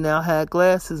bowls now had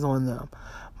glasses on them.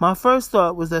 My first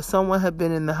thought was that someone had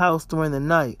been in the house during the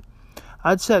night.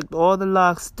 I checked all the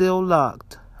locks still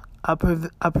locked. I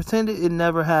pretended it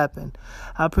never happened.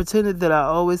 I pretended that I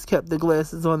always kept the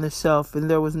glasses on the shelf and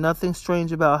there was nothing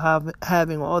strange about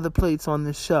having all the plates on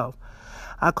the shelf.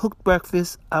 I cooked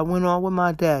breakfast. I went on with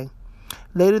my day.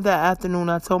 Later that afternoon,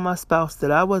 I told my spouse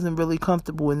that I wasn't really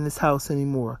comfortable in this house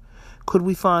anymore. Could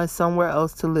we find somewhere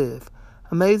else to live?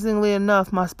 Amazingly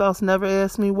enough, my spouse never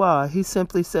asked me why. He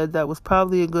simply said that was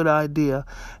probably a good idea,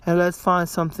 and let's find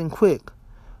something quick.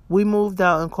 We moved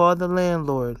out and called the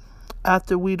landlord.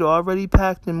 After we'd already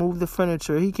packed and moved the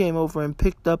furniture, he came over and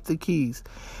picked up the keys.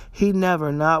 He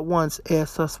never, not once,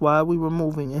 asked us why we were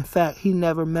moving. In fact, he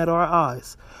never met our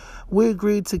eyes. We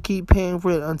agreed to keep paying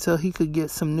rent until he could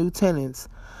get some new tenants.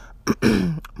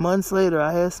 Months later,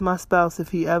 I asked my spouse if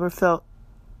he ever felt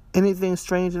anything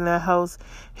strange in that house.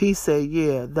 He said,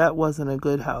 yeah, that wasn't a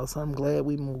good house. I'm glad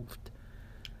we moved.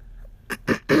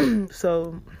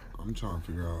 So I'm trying to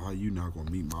figure out how you not going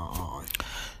to meet my eye.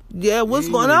 Yeah, what's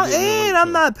going on? And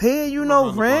I'm not paying you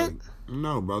no rent.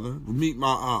 No, brother. Meet my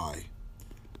eye.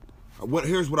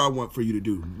 Here's what I want for you to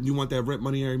do. You want that rent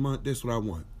money every month? This is what I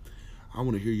want. I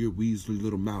want to hear your Weasley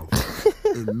little mouth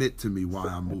admit to me why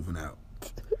I'm moving out.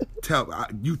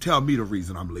 You tell me the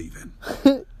reason I'm leaving.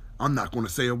 I'm not going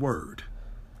to say a word.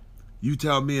 You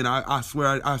tell me, and I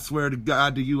swear to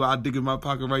God to you, I'll dig in my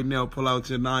pocket right now, pull out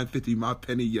your $9.50, my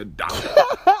penny, your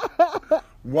dollar.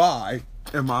 Why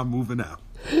am I moving out?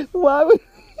 Why would...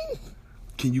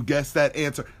 Can you guess that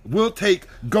answer? We'll take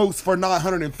ghosts for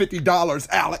 $950,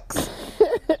 Alex.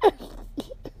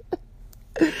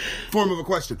 Form of a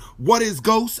question. What is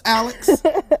ghosts, Alex?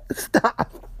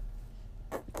 Stop.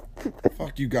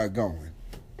 Fuck you got going.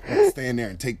 I'll stand there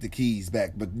and take the keys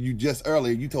back. But you just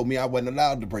earlier, you told me I wasn't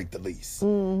allowed to break the lease.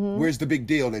 Mm-hmm. Where's the big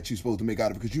deal that you're supposed to make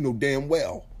out of it? Because you know damn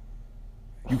well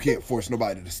you can't force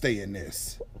nobody to stay in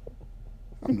this.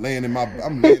 I'm laying in my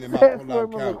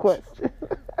pull-out couch.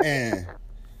 And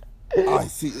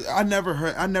I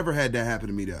never had that happen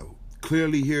to me though.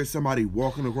 Clearly hear somebody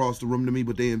walking across the room to me,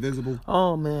 but they invisible.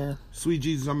 Oh man, sweet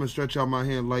Jesus, I'm gonna stretch out my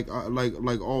hand like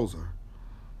Alzer.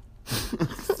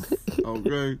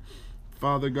 Okay,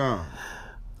 Father God,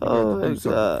 oh my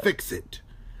God, fix it.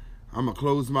 I'm gonna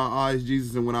close my eyes,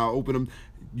 Jesus, and when I open them,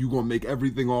 you gonna make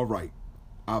everything all right.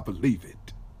 I believe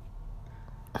it.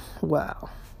 Wow.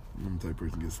 I'm the type of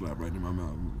person get slapped right in my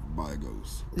mouth by a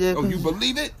ghost. Yeah, oh, you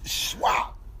believe it?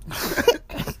 Wow.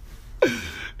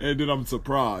 And then I'm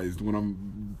surprised when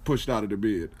I'm pushed out of the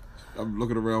bed. I'm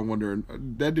looking around wondering,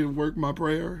 that didn't work, my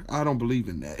prayer? I don't believe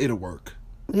in that. It'll work.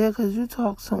 Yeah, because you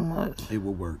talk so much. It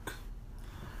will work.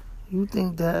 You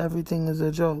think that everything is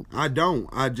a joke? I don't.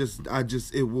 I just,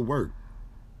 it will work.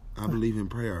 I believe in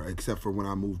prayer, except for when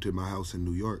I moved to my house in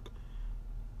New York.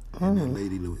 And that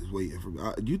lady was waiting for me.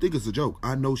 You think it's a joke?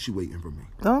 I know she waiting for me.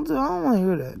 I don't want to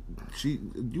hear that.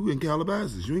 You in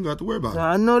Calabasas. You ain't got to worry about it.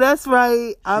 I know that's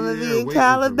right. I'm going to be in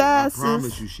Calabasas. I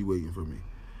promise you she waiting for me.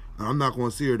 I'm not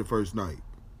going to see her the first night.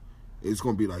 It's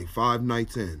going to be like 5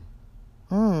 nights in.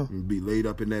 And be laid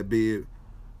up in that bed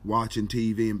watching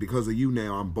TV. And because of you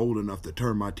now, I'm bold enough to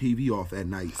turn my TV off at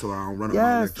night so I don't run up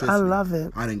my electricity. Yes, I love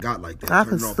it. I didn't got like that. I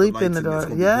can sleep in the dark.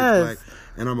 Yes.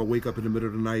 And I'm going to wake up in the middle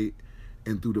of the night.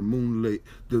 And through the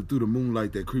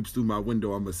moonlight, that creeps through my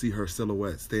window, I'm gonna see her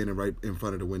silhouette standing right in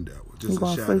front of the window. Just you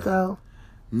gonna a shadow. freak out?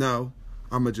 No,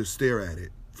 I'm gonna just stare at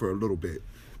it for a little bit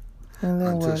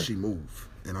until she move,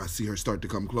 and I see her start to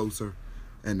come closer,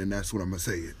 and then that's when I'm gonna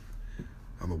say it.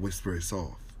 I'm gonna whisper it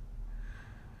soft.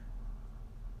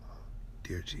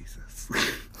 Dear Jesus,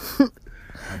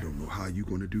 I don't know how you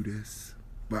gonna do this,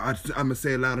 but I'm gonna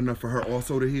say it loud enough for her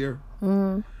also to hear.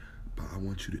 But I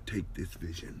want you to take this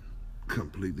vision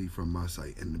completely from my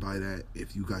sight, and by that,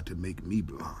 if you got to make me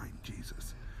blind,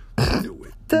 Jesus, do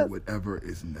it. Do whatever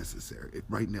is necessary.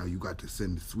 Right now, you got to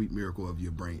send the sweet miracle of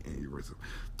your brain aneurysm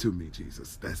to me,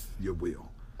 Jesus. That's your will.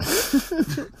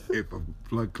 If a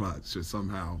blood clot should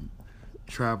somehow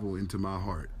travel into my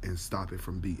heart and stop it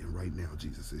from beating right now,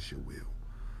 Jesus, it's your will.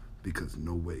 Because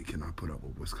no way can I put up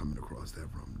with what's coming across that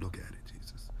room. Look at it,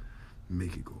 Jesus.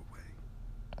 Make it go away.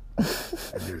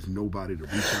 And there's nobody to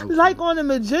reach out to. Like on The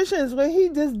Magicians, when he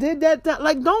just did that,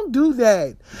 like, don't do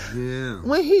that. Yeah.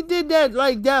 When he did that,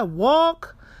 like, that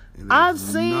walk, I've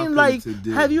seen, like,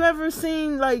 have you ever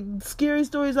seen, like, scary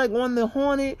stories, like, on The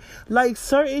Haunted, like,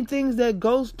 certain things that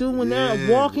ghosts do when they're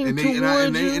walking towards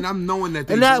you? And I'm knowing that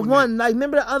and that one, like,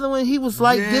 remember the other one, he was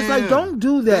like this, like, don't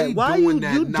do that. Why are you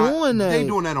doing that? They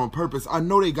doing that on purpose. I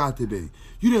know they got to be.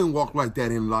 You didn't walk like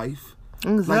that in life.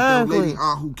 Exactly. Like the lady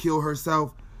aunt who killed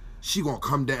herself, she gonna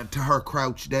come down to her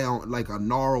crouch down like a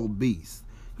gnarled beast.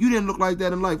 You didn't look like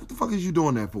that in life. What the fuck is you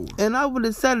doing that for? And I would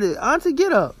have said it, Auntie,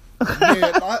 get up.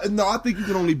 I think you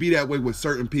can only be that way with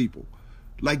certain people.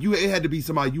 Like, it had to be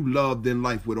somebody you loved in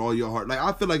life with all your heart. Like,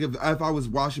 I feel like if I was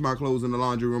washing my clothes in the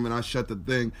laundry room and I shut the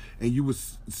thing and you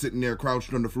was sitting there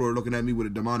crouched on the floor looking at me with a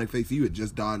demonic face, you had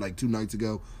just died like 2 nights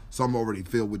ago, so I'm already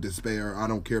filled with despair. I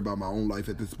don't care about my own life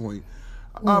at this point.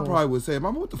 I probably would say,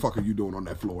 Mama, what the fuck are you doing on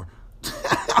that floor?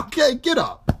 Okay, get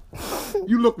up.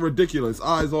 You look ridiculous.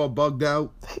 Eyes all bugged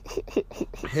out.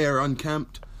 Hair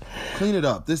unkempt. Clean it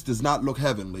up. This does not look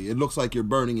heavenly. It looks like you're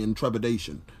burning in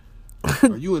trepidation.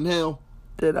 Are you in hell?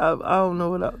 I don't know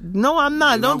what No, I'm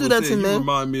not. And don't do that to me. You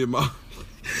remind me of my...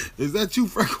 Is that you,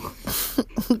 Freckle?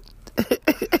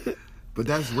 But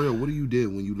that's real. What do you do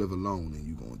when you live alone and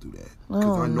you going through that?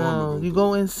 Oh, no. You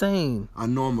go insane. I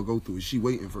know I'm going to go through it. She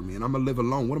waiting for me and I'm going to live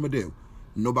alone. What am I going to do?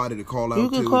 Nobody to call out to. You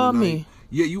can call me.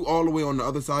 Yeah, you all the way on the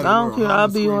other side of the world. I don't care. I'll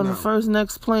be on the first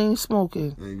next plane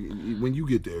smoking. And when you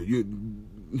get there,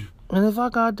 and if I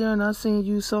got there and I seen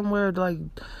you somewhere like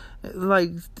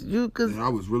you, cause I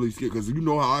was really scared because you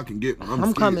know how I can get when I'm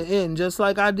scared. Coming in just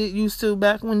like I did used to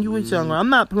back when you was younger. I'm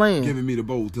not playing. Giving me the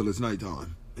bowl till it's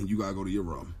nighttime and you gotta go to your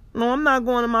room. No, I'm not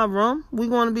going to my room. We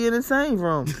going to be in the same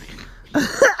room.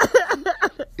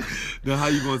 Then how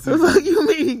you gonna say? What you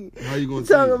mean? How you gonna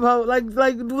talk about like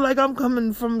I'm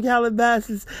coming from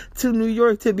Calabasas to New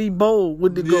York to be bold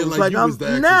with the ghost? Like I'm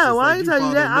no, I ain't tell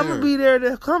you that. I'm gonna be there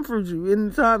to comfort you in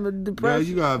the time of depression. Yeah,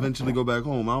 you gotta eventually go back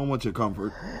home. I don't want your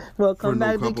comfort. Well, come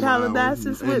back to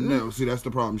Calabasas with me. No, see that's the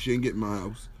problem. She ain't getting my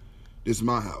house. This is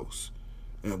my house,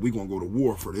 and we gonna go to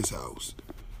war for this house.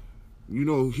 You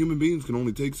know, human beings can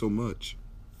only take so much.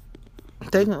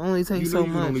 They can only take so much.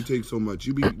 You can only take so much.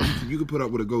 You can put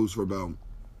up with a ghost for about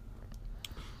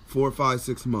 4, 5,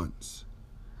 6 months.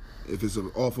 If it's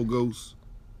an awful ghost,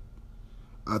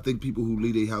 I think people who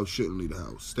leave their house shouldn't leave the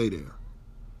house. Stay there.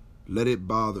 Let it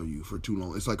bother you for too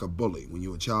long. It's like a bully. When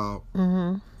you're a child,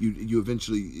 you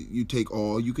eventually you take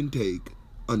all you can take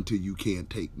until you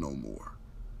can't take no more.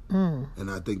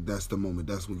 And I think that's the moment.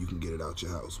 That's when you can get it out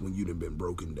your house, when you done been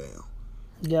broken down.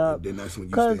 Yeah,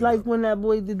 because like when that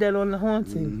boy did that on The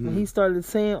Haunting, when he started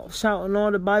shouting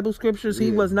all the Bible scriptures,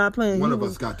 he was not playing. One of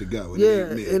us got to go.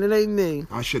 And it ain't me.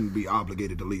 I shouldn't be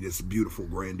obligated to leave this beautiful,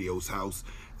 grandiose house,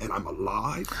 and I'm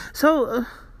alive. So,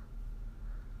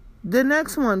 the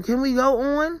next one, can we go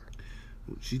on?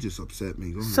 She just upset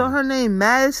me. So her name,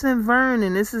 Madison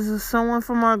Vernon. This is someone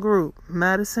from our group.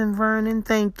 Madison Vernon,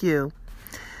 thank you.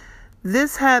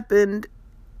 This happened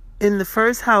in the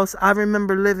first house I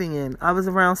remember living in. I was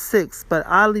around 6, but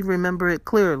I remember it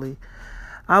clearly.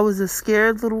 I was a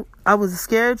scared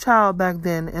child back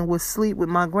then and would sleep with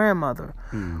my grandmother.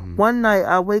 Mm-hmm. One night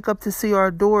I wake up to see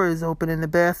our door is open and the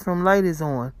bathroom light is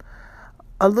on.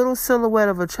 A little silhouette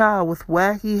of a child with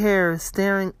wacky hair is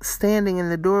standing in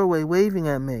the doorway waving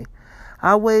at me.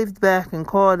 I waved back and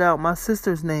called out my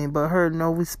sister's name but heard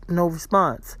no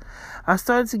response. I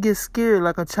started to get scared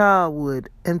like a child would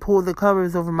and pulled the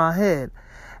covers over my head.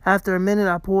 After a minute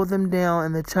I pulled them down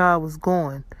and the child was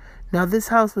gone. Now this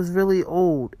house was really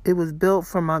old. It was built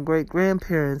for my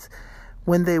great-grandparents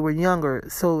when they were younger,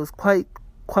 so it was quite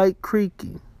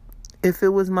creaky. If it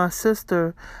was my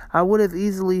sister, I would have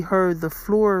easily heard the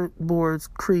floorboards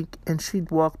creak and she'd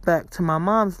walk back to my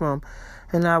mom's room,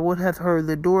 and I would have heard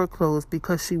the door close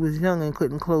because she was young and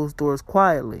couldn't close doors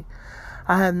quietly.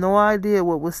 I have no idea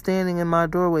what was standing in my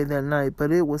doorway that night,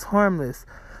 but it was harmless.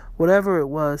 Whatever it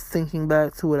was, thinking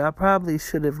back to it, I probably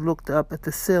should have looked up at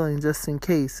the ceiling just in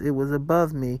case it was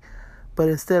above me, but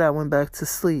instead I went back to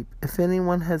sleep. If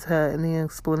anyone has had any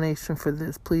explanation for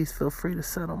this, please feel free to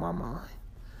settle my mind.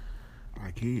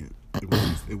 I can't.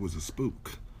 It was a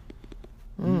spook.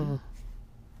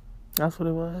 That's what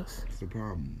it was. That's the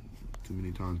problem. Too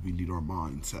many times we need our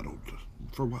mind settled.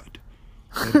 For what?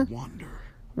 Let it wander.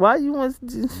 Why you want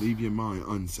to Leave your mind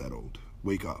unsettled.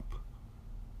 Wake up.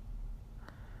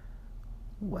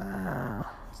 Wow.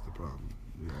 That's the problem.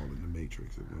 We're all in the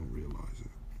matrix and we don't realize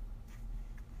it.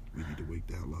 We need to wake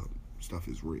the hell up. Stuff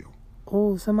is real.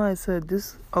 Oh, somebody said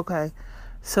this. Okay.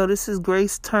 So this is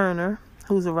Grace Turner,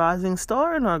 who's a rising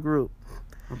star in our group.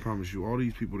 I promise you, all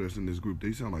these people that's in this group,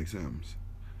 they sound like Sims.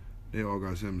 They all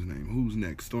got Sims' name. Who's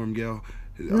next? Storm Gal?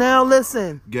 Now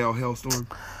listen. Gal Hellstorm?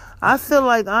 I feel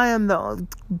like I am the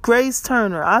Grace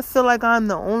Turner. I feel like I'm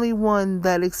the only one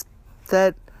that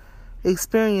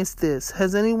experienced this.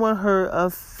 Has anyone heard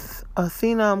of a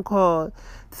phenom called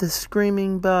the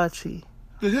Screaming Banshee?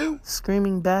 The hell?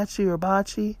 Screaming Banshee or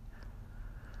Banshee?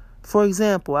 For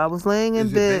example, I was laying in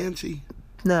bed. Is it Banshee?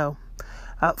 No.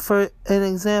 For an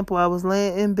example, I was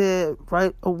laying in bed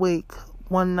right awake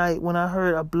one night when I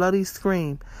heard a bloody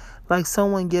scream, like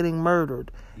someone getting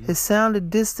murdered. It sounded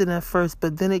distant at first,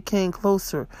 but then it came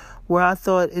closer, where I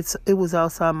thought it was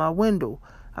outside my window.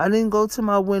 I didn't go to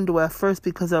my window at first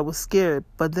because I was scared,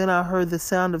 but then I heard the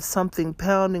sound of something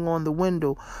pounding on the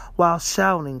window while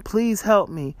shouting, "Please help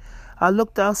me." I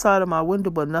looked outside of my window,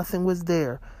 but nothing was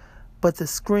there. But the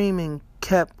screaming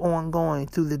kept on going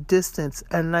through the distance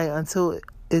at night until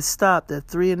it stopped at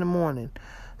 3 a.m.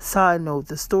 Side note,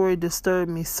 the story disturbed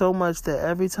me so much that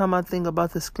every time I think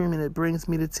about the screaming, it brings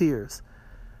me to tears.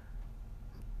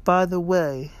 By the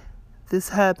way, this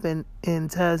happened in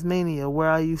Tasmania, where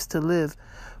I used to live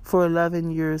for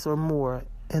 11 years or more,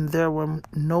 and there were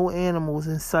no animals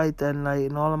in sight that night,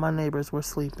 and all of my neighbors were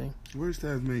sleeping. Where's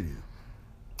Tasmania?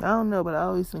 I don't know, but I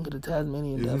always think of the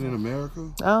Tasmanian devil. Is it in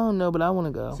America? I don't know, but I want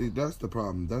to go. See, that's the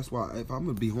problem. That's why if I'm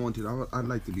going to be haunted, I'd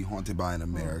like to be haunted by an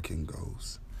American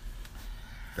ghost.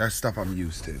 That's stuff I'm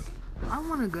used to. I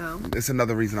want to go. It's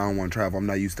another reason I don't want to travel. I'm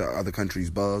not used to other countries'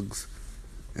 bugs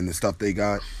and the stuff they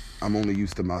got. I'm only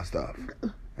used to my stuff.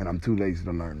 And I'm too lazy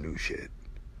to learn new shit.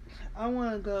 I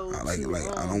want to go I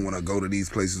don't want to go to these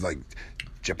places like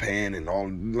Japan and all.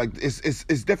 Like,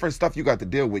 it's different stuff you got to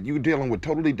deal with. You're dealing with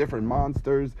totally different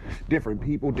monsters, different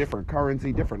people, different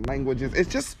currency, different languages. It's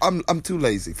just, I'm too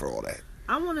lazy for all that.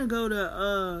 I want to go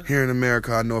to, Here in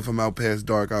America, I know if I'm out past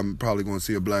dark, I'm probably going to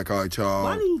see a black-eyed child.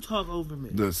 Why do you talk over me?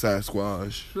 The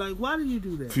Sasquatch. Like, why do you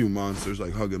do that? A few monsters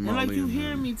like hugging Molly. And like, you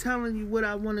hear me telling you what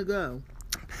I want to go.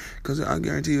 Because I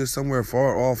guarantee you it's somewhere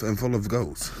far off and full of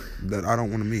ghosts that I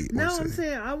don't want to meet. No, I'm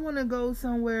saying I want to go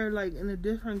somewhere like in a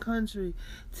different country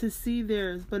to see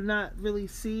theirs, but not really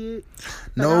see it.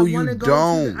 Like, no, you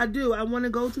don't. I do. I want to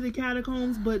go to the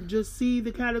catacombs, but just see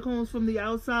the catacombs from the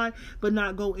outside, but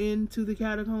not go into the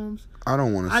catacombs. I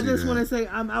don't want to see that. I just want to say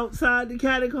I'm outside the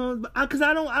catacombs, because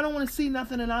I don't want to see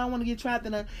nothing, and I don't want to get trapped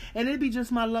in it. And it'd be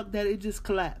just my luck that it just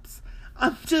collapsed.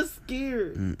 I'm just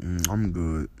scared. I'm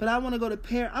good. But I want to go to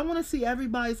Paris. I want to see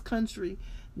everybody's country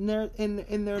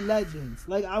in their legends.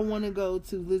 Like, I want to go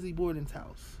to Lizzie Borden's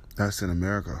house. That's in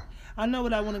America. I know,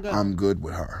 but I want to go. I'm good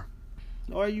with her.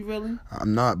 Are you really?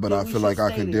 I'm not, but Then I feel like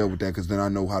I can there. deal with that because then I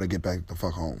know how to get back the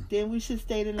fuck home. Then we should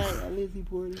stay tonight at Lizzie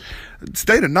Borden.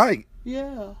 Stay the night?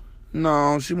 Yeah.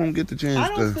 No, she won't get the chance I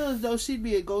don't to. feel as though she'd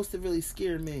be a ghost to really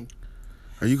scare me.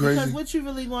 Are you crazy? Because what you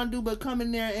really want to do but come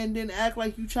in there and then act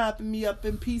like you chopping me up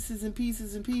in pieces and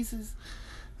pieces and pieces?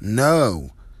 No.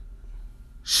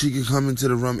 She could come into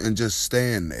the room and just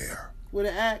stand there. With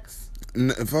an axe?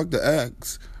 Fuck the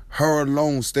axe. Her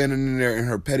alone standing in there in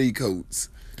her petticoats,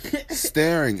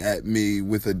 staring at me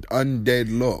with an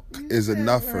undead look is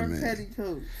enough for me.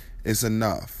 Petticoats. It's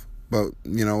enough. But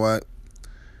you know what?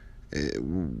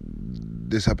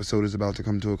 This episode is about to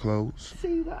come to a close.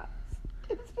 See you guys.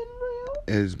 It's been real.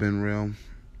 It has been real.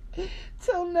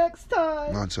 Till next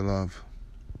time. Lots of love.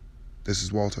 This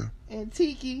is Walter. And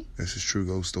Tiki. This is True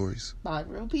Ghost Stories. By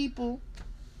real people.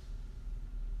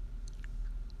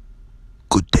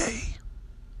 Good day.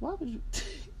 Why would you...